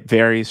sure it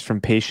varies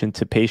from patient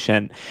to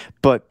patient,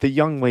 but the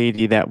young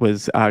lady that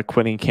was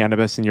quitting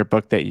cannabis in your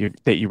book that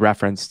you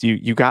referenced,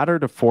 you got her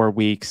to 4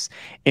 weeks,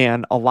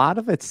 and a lot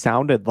of it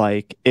sounded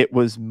like it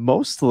was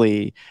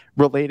mostly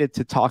related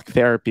to talk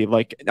therapy.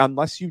 Like,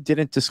 unless you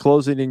didn't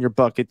disclose it in your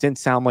book, it didn't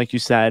sound like you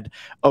said,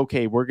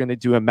 okay, we're going to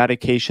do a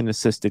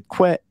medication-assisted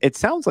quit. It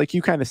sounds like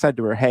you kind of said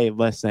to her, hey,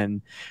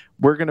 listen,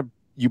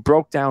 you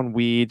broke down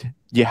weed,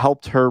 you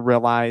helped her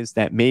realize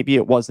that maybe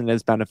it wasn't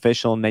as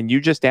beneficial, and then you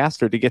just asked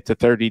her to get to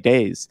 30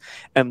 days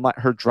and let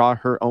her draw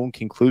her own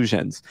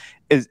conclusions.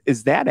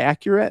 Is that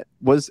accurate?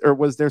 Was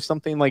there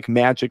something like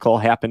magical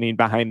happening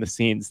behind the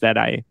scenes that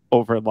I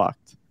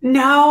overlooked?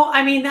 No,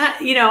 I mean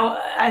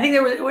I think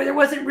there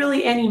wasn't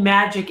really any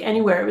magic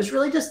anywhere. It was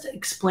really just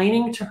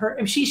explaining to her.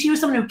 She was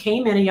someone who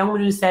came in, a young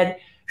woman who said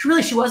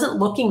she wasn't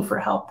looking for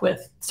help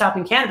with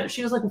stopping cannabis.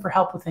 She was looking for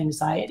help with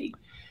anxiety.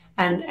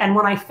 And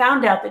when I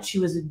found out that she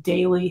was a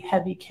daily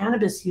heavy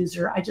cannabis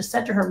user, I just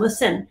said to her,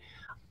 listen,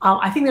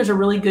 I think there's a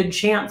really good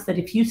chance that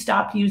if you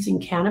stopped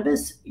using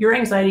cannabis, your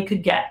anxiety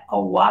could get a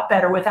lot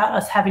better without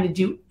us having to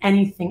do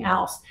anything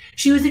else.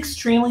 She was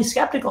extremely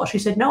skeptical. She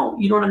said, no,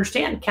 you don't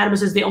understand.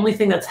 Cannabis is the only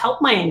thing that's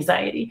helped my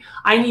anxiety.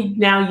 I need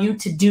now you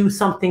to do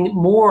something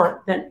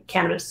more than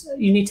cannabis.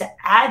 You need to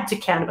add to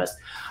cannabis.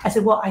 I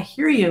said, well, I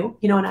hear you,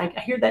 and I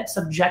hear that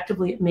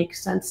subjectively it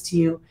makes sense to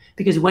you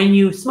because when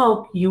you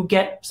smoke, you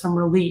get some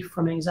relief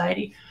from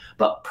anxiety.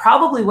 But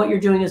probably what you're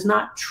doing is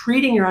not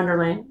treating your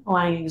underlying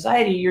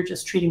anxiety. You're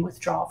just treating treating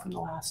withdrawal from the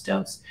last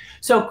dose.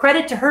 So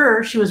credit to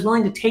her, she was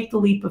willing to take the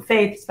leap of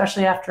faith,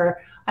 especially after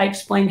I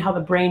explained how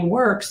the brain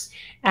works,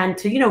 and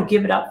to,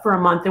 give it up for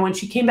a month. And when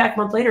she came back a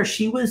month later,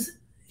 she was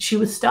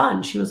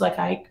stunned. She was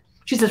like,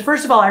 she says,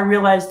 first of all, I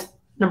realized,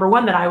 number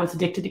one, that I was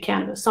addicted to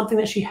cannabis, something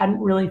that she hadn't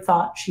really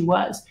thought she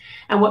was.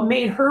 And what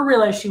made her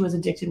realize she was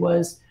addicted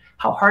was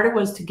how hard it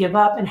was to give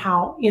up, and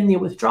how in the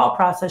withdrawal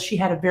process, she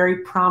had a very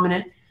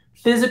prominent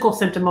physical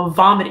symptom of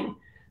vomiting.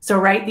 So,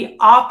 right, the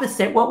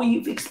opposite, what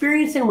we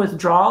experience in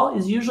withdrawal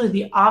is usually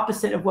the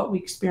opposite of what we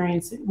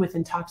experience with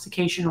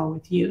intoxication or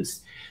with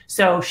use.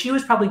 So she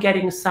was probably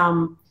getting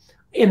some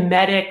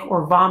emetic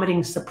or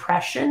vomiting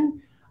suppression.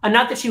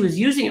 Not that she was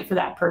using it for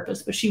that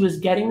purpose, but she was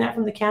getting that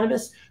from the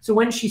cannabis. So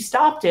when she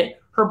stopped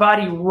it, her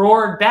body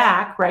roared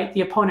back, right,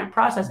 the opponent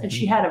process, and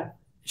she had a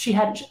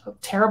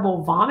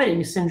terrible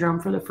vomiting syndrome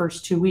for the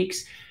first 2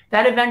 weeks.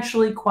 That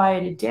eventually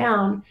quieted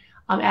down,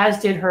 as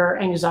did her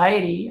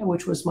anxiety,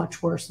 which was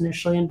much worse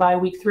initially. And by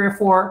week 3 or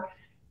 4,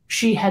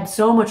 she had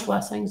so much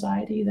less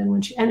anxiety than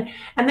when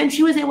and then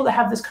she was able to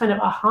have this kind of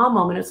aha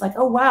moment. It's like,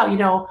 oh,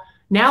 wow,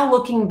 now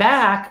looking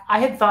back, I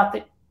had thought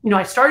that,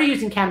 I started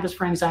using cannabis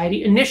for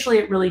anxiety. Initially,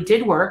 it really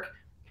did work.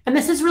 And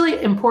this is really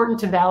important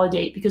to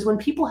validate, because when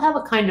people have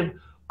a kind of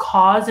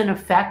cause and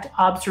effect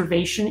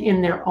observation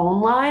in their own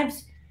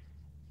lives,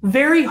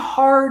 very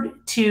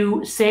hard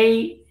to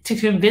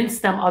convince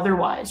them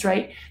otherwise,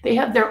 right? They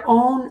have their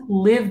own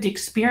lived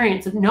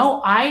experience of,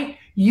 no, I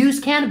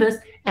used cannabis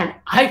and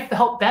I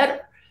felt better.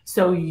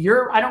 So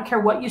I don't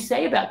care what you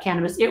say about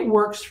cannabis, it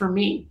works for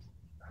me.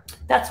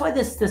 That's why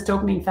this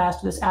dopamine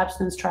fast, this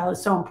abstinence trial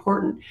is so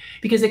important,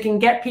 because it can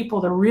get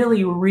people to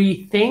really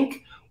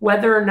rethink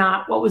whether or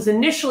not what was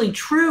initially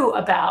true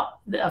about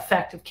the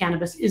effect of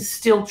cannabis is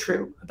still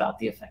true about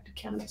the effect of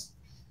cannabis.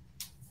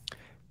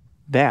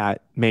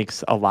 That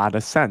makes a lot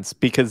of sense,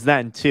 because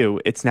then too,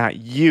 it's not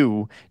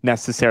you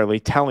necessarily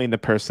telling the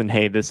person,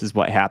 hey, this is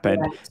what happened.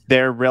 Right.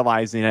 They're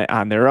realizing it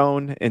on their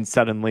own, and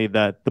suddenly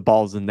the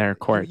ball's in their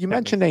court. You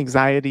mentioned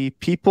anxiety.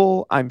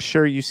 People, I'm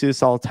sure you see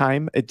this all the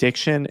time,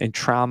 addiction and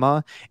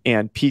trauma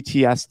and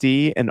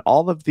PTSD, and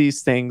all of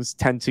these things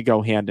tend to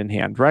go hand in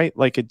hand, right?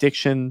 Like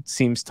addiction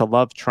seems to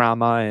love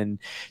trauma, and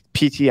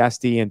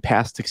PTSD and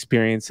past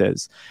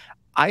experiences.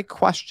 I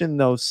question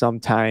those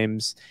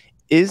sometimes.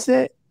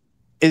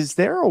 Is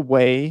there a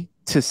way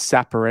to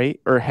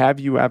separate, or have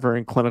you ever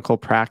in clinical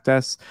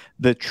practice,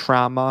 the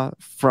trauma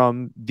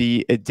from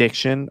the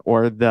addiction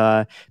or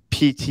the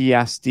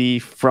PTSD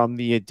from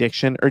the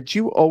addiction? Or do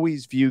you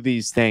always view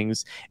these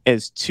things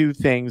as two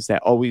things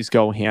that always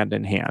go hand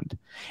in hand?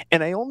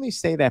 And I only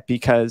say that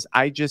because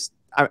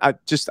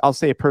I'll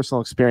say a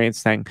personal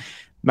experience thing.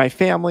 My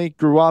family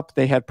grew up,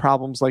 they had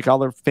problems like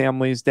other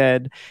families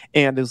did.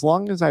 And as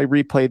long as I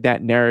replayed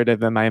that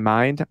narrative in my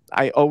mind,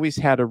 I always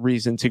had a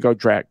reason to go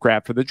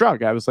grab for the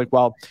drug. I was like,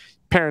 well,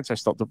 parents are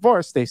still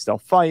divorced, they still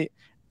fight,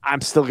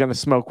 I'm still going to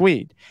smoke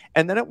weed.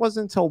 And then it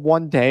wasn't until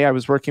one day I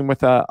was working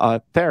with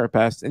a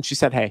therapist, and she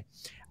said, hey,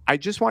 I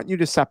just want you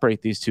to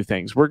separate these two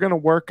things. We're going to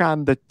work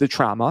on the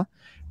trauma.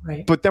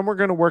 Right. But then we're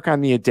going to work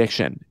on the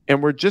addiction,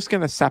 and we're just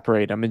going to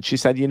separate them. And she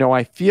said,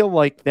 I feel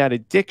like that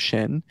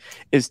addiction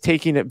is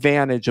taking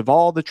advantage of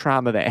all the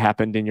trauma that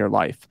happened in your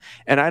life.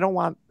 And I don't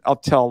want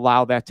to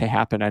allow that to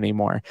happen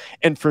anymore.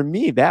 And for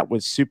me, that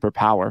was super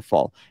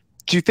powerful.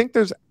 Do you think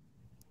there's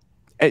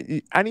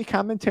any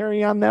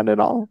commentary on that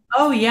at all?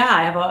 Oh, yeah.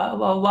 I have a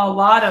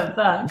lot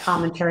of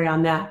commentary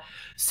on that.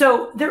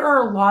 So there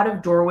are a lot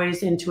of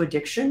doorways into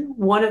addiction.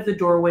 One of the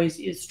doorways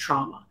is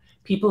trauma.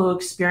 People who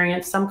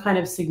experience some kind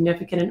of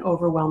significant and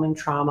overwhelming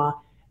trauma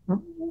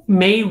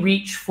may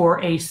reach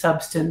for a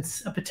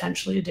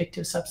potentially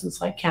addictive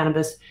substance like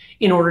cannabis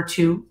in order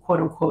to, quote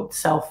unquote,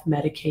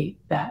 self-medicate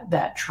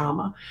that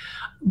trauma.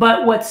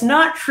 But what's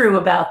not true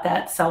about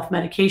that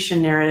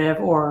self-medication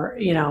narrative or,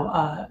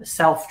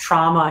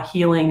 self-trauma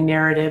healing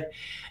narrative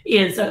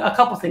is a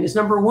couple things.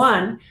 Number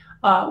one,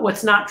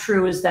 what's not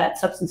true is that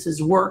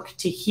substances work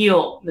to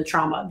heal the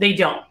trauma. They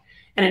don't.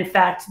 And in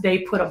fact, they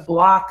put a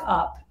block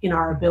up in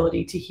our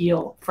ability to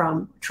heal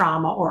from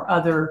trauma or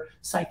other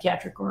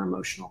psychiatric or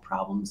emotional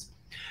problems.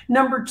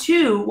 Number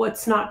two,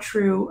 what's not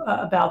true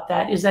about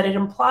that is that it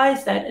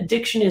implies that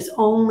addiction is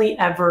only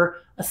ever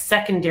a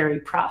secondary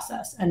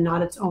process and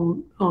not its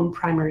own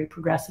primary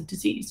progressive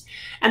disease.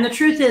 And the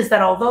truth is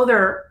that although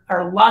there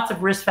are lots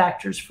of risk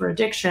factors for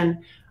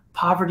addiction,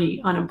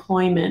 poverty,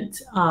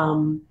 unemployment,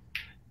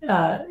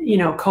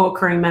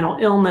 co-occurring mental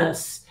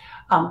illness,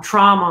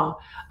 trauma,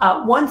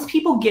 once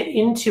people get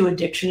into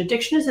addiction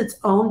is its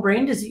own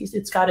brain disease.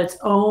 It's got its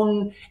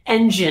own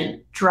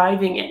engine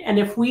driving it. And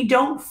if we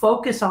don't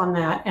focus on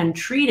that and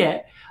treat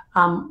it,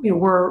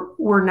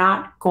 we're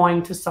not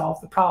going to solve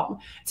the problem.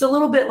 It's a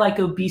little bit like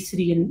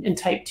obesity and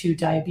type 2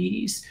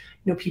 diabetes.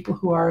 People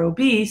who are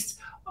obese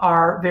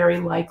are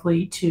very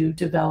likely to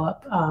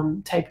develop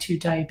type 2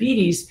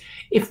 diabetes.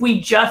 If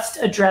we just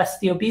address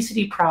the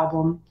obesity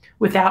problem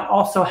without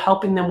also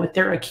helping them with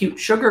their acute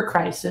sugar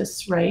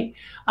crisis, right?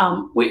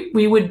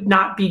 We would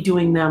not be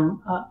doing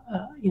them,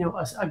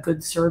 a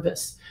good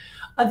service.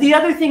 The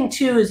other thing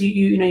too is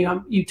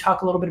you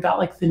talk a little bit about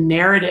like the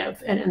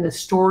narrative and the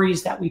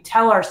stories that we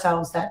tell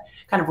ourselves that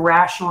kind of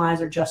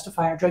rationalize or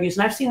justify our drug use.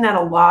 And I've seen that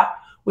a lot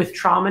with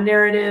trauma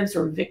narratives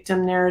or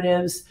victim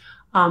narratives,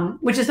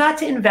 which is not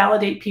to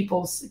invalidate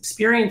people's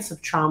experience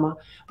of trauma,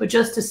 but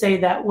just to say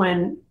that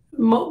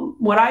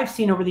what I've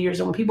seen over the years,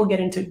 and when people get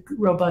into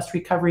robust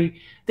recovery,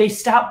 they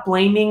stop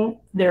blaming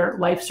their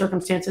life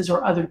circumstances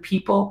or other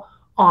people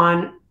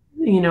on,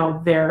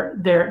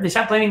 they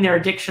stop blaming their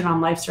addiction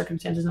on life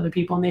circumstances and other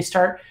people, and they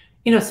start,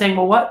 saying,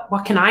 well,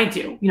 what can I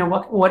do?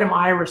 What am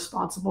I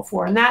responsible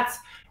for? And that's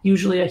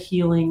usually a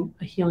healing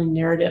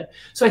narrative.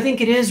 So I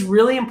think it is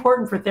really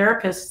important for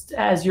therapists,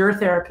 as your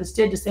therapist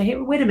did, to say, hey,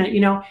 wait a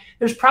minute,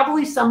 there's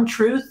probably some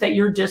truth that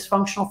your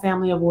dysfunctional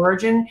family of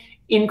origin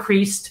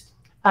increased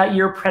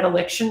your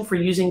predilection for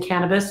using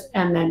cannabis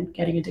and then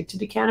getting addicted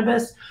to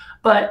cannabis.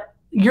 But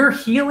your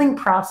healing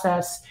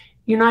process,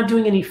 you're not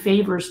doing any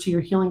favors to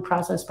your healing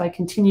process by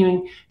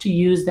continuing to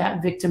use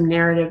that victim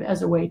narrative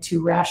as a way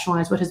to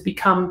rationalize what has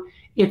become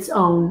its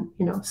own,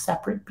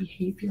 separate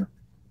behavior.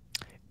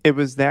 It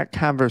was that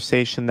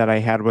conversation that I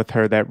had with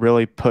her that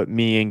really put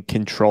me in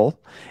control.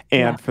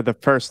 And for the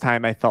first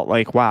time, I felt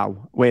like,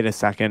 wow, wait a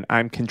second,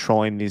 I'm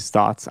controlling these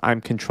thoughts.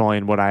 I'm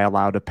controlling what I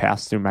allow to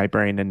pass through my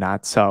brain and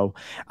not. So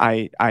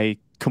I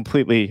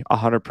completely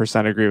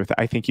 100% agree with it.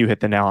 I think you hit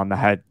the nail on the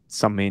head.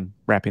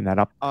 Wrapping that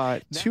up.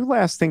 Two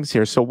last things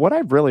here. So what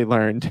I've really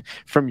learned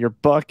from your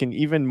book, and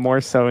even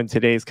more so in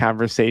today's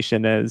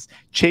conversation, is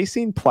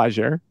chasing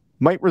pleasure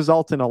might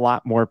result in a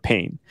lot more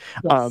pain.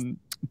 Yes.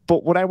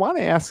 But what I want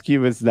to ask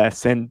you is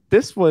this, and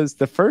this was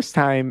the first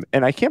time,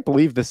 and I can't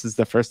believe this is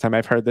the first time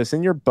I've heard this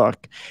in your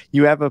book.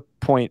 You have a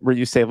point where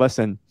you say,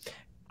 listen,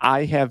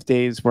 I have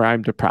days where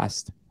I'm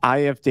depressed. I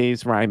have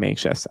days where I'm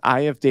anxious.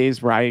 I have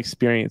days where I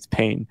experience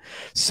pain.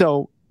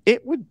 So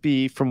it would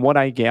be, from what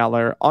I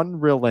gather,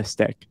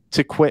 unrealistic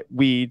to quit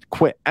weed,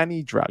 quit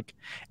any drug,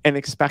 and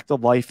expect a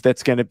life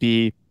that's going to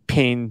be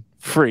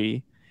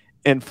pain-free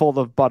and full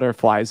of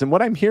butterflies. And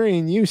what I'm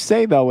hearing you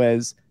say, though,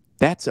 is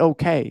that's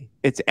okay.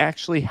 It's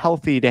actually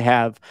healthy to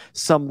have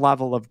some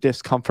level of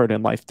discomfort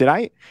in life. Did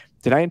I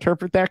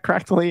interpret that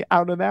correctly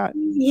out of that?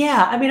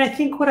 Yeah. I mean, I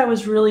think what I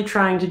was really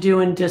trying to do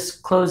in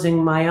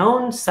disclosing my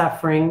own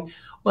suffering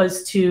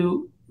was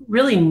to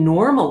really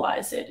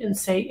normalize it and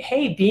say,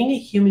 hey, being a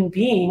human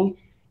being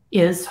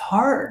is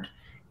hard,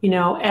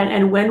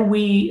 and when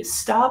we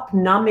stop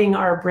numbing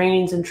our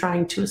brains and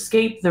trying to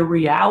escape the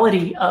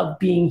reality of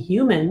being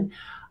human,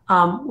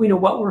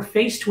 what we're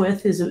faced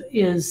with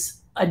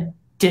is a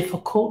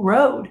difficult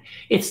road.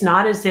 It's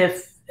not as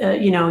if,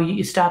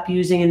 you stop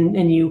using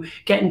and you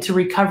get into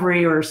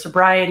recovery or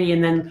sobriety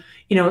and then,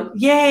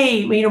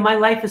 yay, my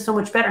life is so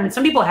much better. I mean,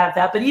 some people have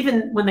that, but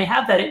even when they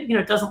have that,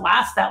 it doesn't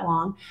last that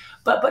long.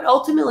 But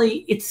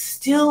ultimately, it's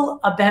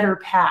still a better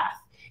path.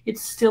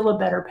 It's still a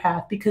better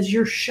path because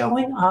you're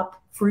showing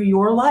up for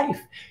your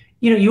life.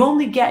 You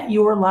only get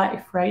your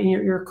life, right? And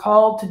you're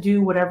called to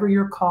do whatever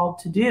you're called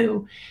to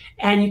do.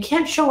 And you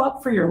can't show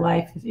up for your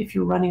life if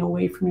you're running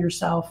away from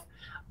yourself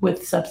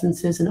with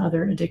substances and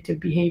other addictive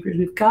behaviors.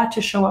 We've got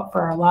to show up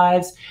for our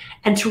lives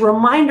and to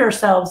remind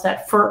ourselves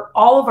that for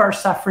all of our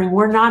suffering,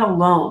 we're not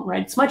alone,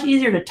 right? It's much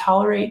easier to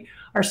tolerate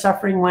our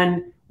suffering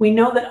when we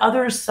know that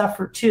others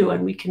suffer too,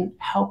 and we can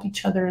help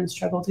each other and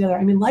struggle together.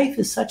 I mean, life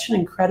is such an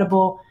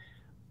incredible,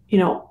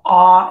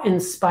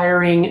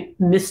 awe-inspiring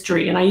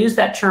mystery. And I use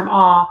that term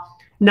awe,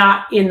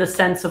 not in the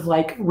sense of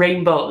like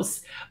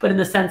rainbows, but in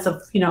the sense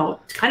of,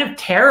 kind of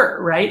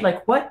terror, right?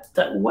 Like what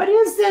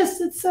is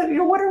this? It's,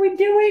 what are we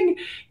doing?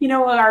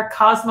 Our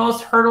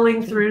cosmos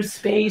hurtling through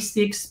space,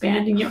 the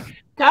expanding,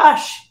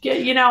 gosh,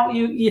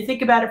 you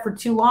think about it for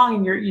too long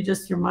and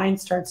your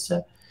mind starts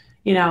to,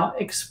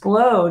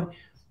 explode.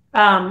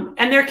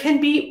 And there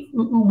can be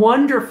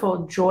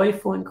wonderful,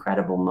 joyful,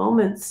 incredible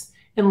moments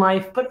in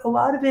life, but a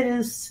lot of it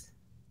is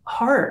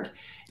hard.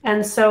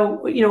 And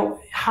so,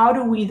 how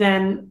do we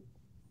then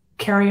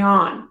carry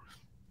on?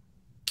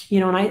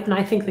 And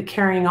I think the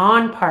carrying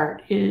on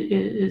part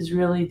is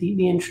really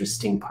the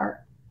interesting part.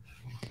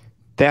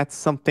 That's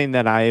something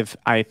that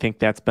I think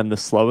that's been the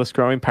slowest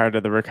growing part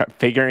of the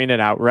figuring it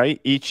out, right?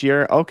 Each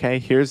year, okay,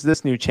 here's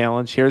this new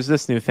challenge, here's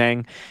this new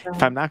thing. Right.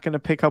 If I'm not going to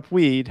pick up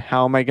weed,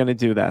 how am I going to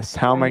do this?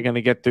 How am I going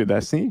to get through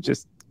this? And you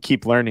just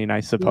keep learning,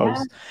 I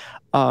suppose.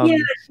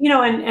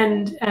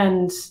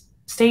 And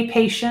stay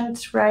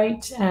patient,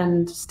 right?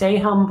 And stay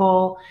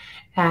humble.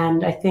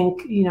 And I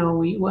think,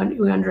 we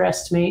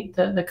underestimate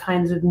the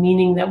kinds of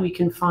meaning that we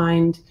can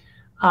find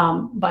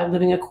by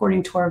living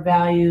according to our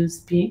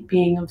values,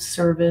 being of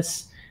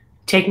service,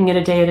 taking it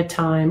a day at a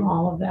time,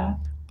 all of that.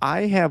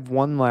 I have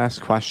one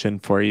last question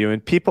for you.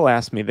 And people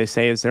ask me, they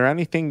say, is there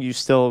anything you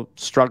still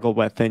struggle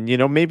with? And,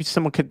 maybe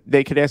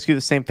they could ask you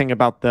the same thing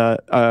about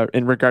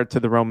in regard to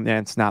the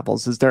romance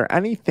novels. Is there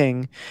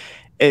anything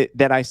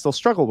that I still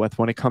struggle with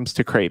when it comes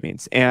to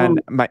cravings?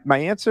 And my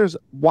answer is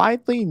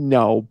widely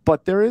no,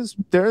 but there is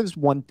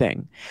one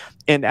thing.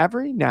 And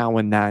every now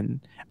and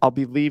then I'll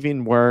be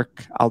leaving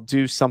work. I'll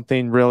do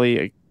something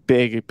really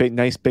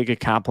nice big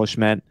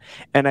accomplishment.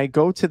 And I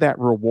go to that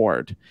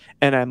reward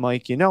and I'm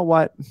like, you know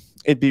what?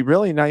 It'd be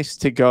really nice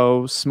to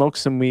go smoke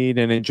some weed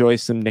and enjoy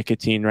some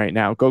nicotine right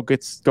now. Go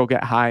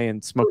get high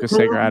and smoke a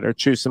cigarette or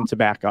chew some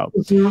tobacco.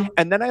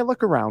 And then I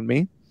look around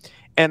me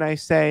and I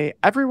say,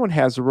 everyone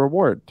has a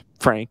reward,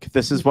 Frank.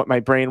 This is what my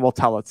brain will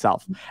tell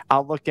itself.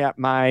 I'll look at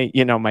my,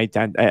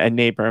 a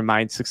neighbor of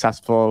mine,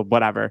 successful,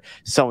 whatever,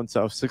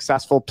 so-and-so,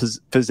 successful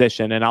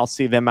physician, and I'll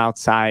see them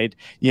outside,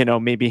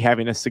 maybe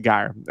having a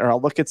cigar. Or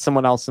I'll look at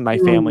someone else in my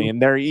family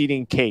and they're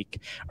eating cake.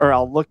 Or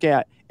I'll look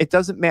at, it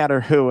doesn't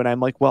matter who. And I'm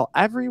like, well,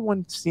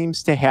 everyone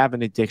seems to have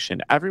an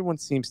addiction. Everyone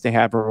seems to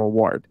have a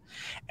reward.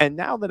 And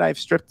now that I've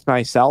stripped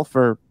myself,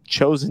 or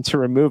chosen to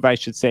remove, I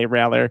should say,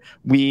 rather,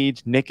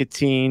 weed,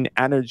 nicotine,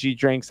 energy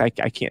drinks, I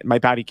can't, my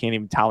body can't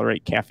even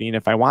tolerate caffeine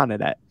if I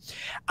wanted it.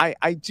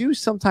 I do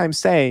sometimes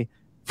say,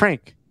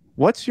 Frank,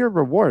 what's your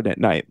reward at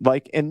night?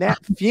 Like, and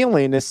that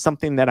feeling is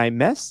something that I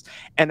miss.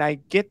 And I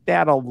get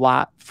that a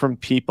lot from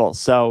people.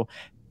 So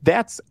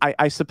that's,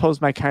 I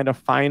suppose, my kind of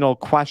final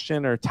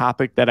question or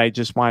topic that I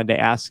just wanted to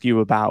ask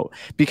you about,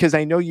 because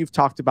I know you've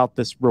talked about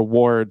this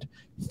reward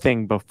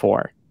thing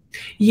before.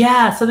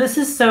 Yeah, so this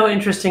is so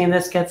interesting, and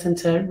this gets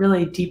into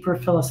really deeper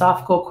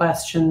philosophical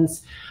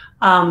questions.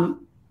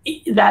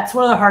 That's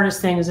one of the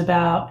hardest things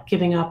about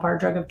giving up our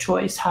drug of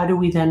choice. How do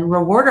we then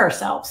reward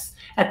ourselves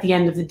at the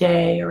end of the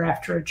day, or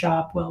after a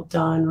job well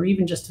done, or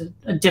even just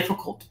a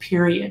difficult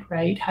period,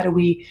 right? How do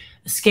we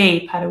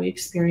escape? How do we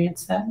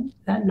experience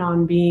that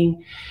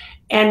non-being?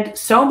 And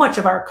so much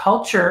of our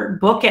culture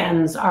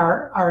bookends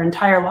our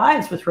entire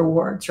lives with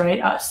rewards,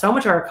 right? So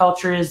much of our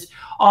culture is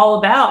all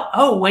about,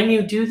 oh, when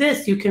you do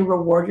this, you can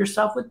reward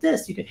yourself with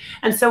this. You can,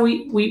 and so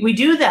we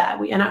do that.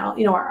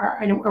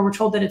 And we're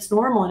told that it's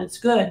normal and it's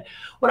good.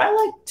 What I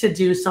like to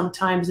do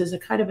sometimes is a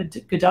kind of a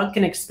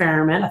Goduncan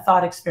experiment, a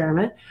thought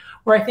experiment,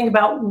 where I think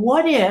about,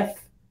 what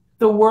if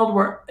the world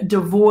were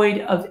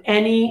devoid of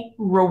any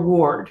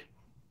reward,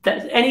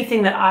 that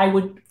anything that I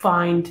would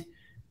find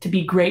to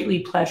be greatly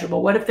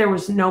pleasurable? What if there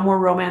was no more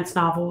romance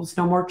novels,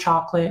 no more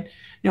chocolate,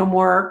 no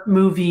more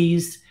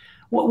movies?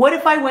 What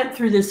if I went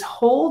through this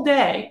whole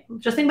day,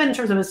 just think about it in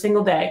terms of a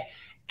single day,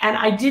 and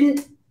I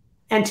didn't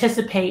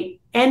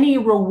anticipate any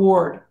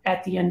reward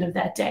at the end of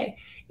that day?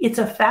 It's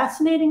a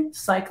fascinating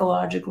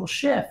psychological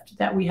shift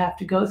that we have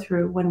to go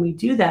through when we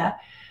do that,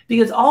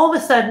 because all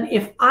of a sudden,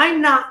 if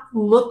I'm not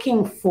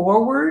looking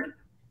forward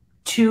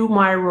to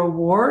my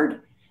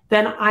reward,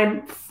 then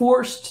I'm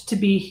forced to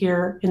be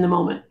here in the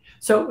moment.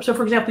 So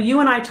for example, you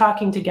and I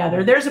talking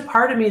together, there's a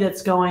part of me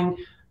that's going,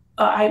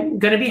 I'm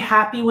going to be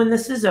happy when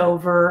this is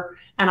over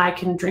and I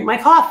can drink my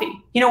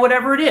coffee,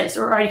 whatever it is,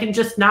 or I can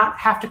just not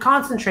have to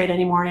concentrate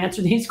anymore and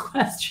answer these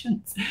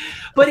questions.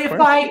 But if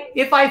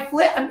I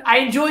flip, I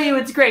enjoy you,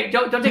 it's great.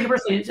 Don't take it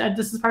personally.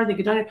 This is part of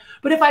the good.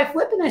 But if I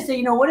flip and I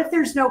say, what if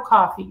there's no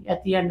coffee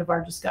at the end of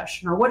our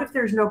discussion, or what if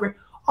there's no break?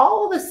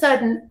 All of a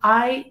sudden,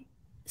 I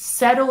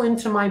settle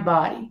into my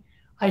body.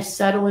 I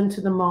settle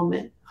into the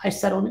moment. I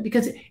settle in it,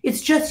 because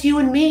it's just you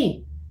and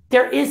me.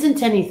 There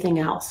isn't anything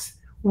else.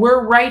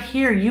 We're right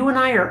here. You and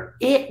I are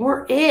it.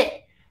 We're it.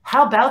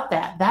 How about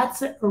that?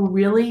 That's a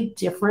really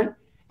different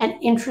and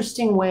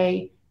interesting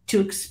way to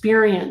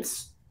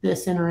experience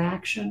this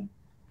interaction.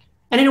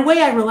 And in a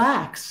way, I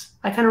relax.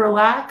 I kind of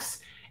relax,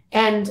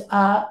 and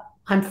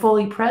I'm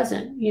fully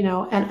present,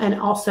 and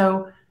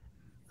also,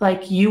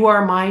 like,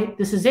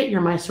 this is it.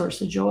 You're my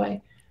source of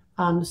joy.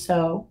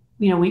 So,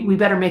 we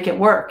better make it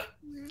work.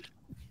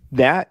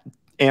 That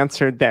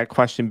answered that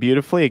question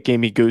beautifully. It gave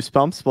me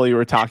goosebumps while you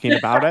were talking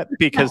about it,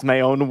 because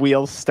my own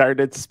wheels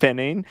started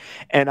spinning,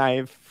 and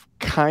I've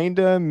kind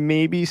of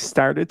maybe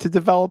started to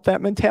develop that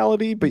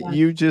mentality, but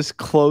you just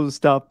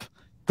closed up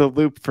the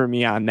loop for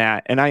me on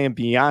that. And I am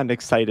beyond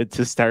excited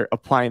to start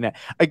applying that.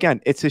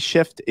 Again, it's a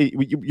shift.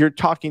 You're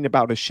talking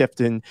about a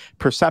shift in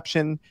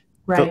perception,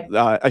 right?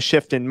 A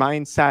shift in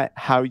mindset,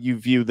 how you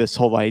view this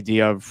whole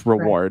idea of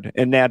reward. Right.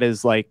 And that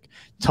is like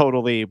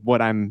totally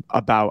what I'm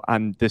about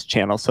on this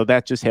channel. So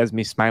that just has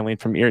me smiling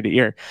from ear to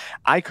ear.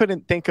 I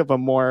couldn't think of a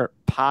more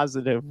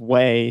positive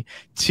way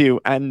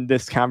to end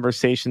this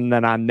conversation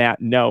than on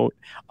that note.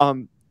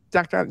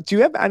 Doctor, do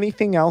you have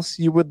anything else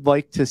you would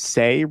like to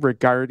say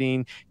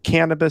regarding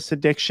cannabis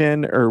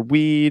addiction or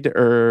weed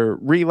or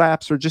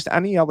relapse, or just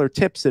any other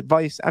tips,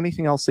 advice,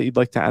 anything else that you'd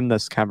like to end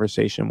this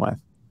conversation with?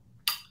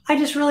 I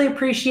just really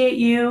appreciate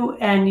you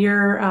and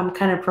your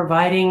kind of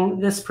providing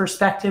this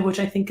perspective, which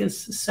I think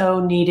is so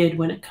needed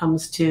when it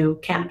comes to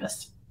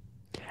cannabis.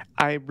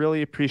 I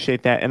really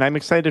appreciate that. And I'm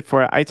excited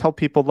for it. I tell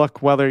people,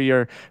 look, whether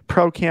you're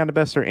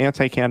pro-cannabis or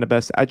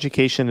anti-cannabis,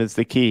 education is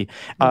the key.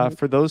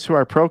 For those who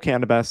are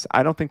pro-cannabis,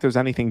 I don't think there's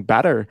anything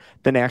better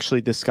than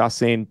actually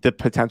discussing the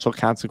potential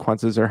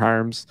consequences or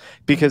harms,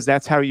 because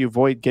that's how you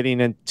avoid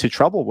getting into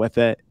trouble with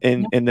it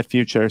in the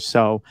future.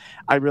 So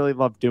I really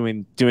love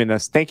doing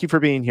this. Thank you for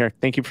being here.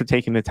 Thank you for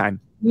taking the time.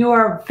 You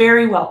are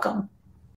very welcome.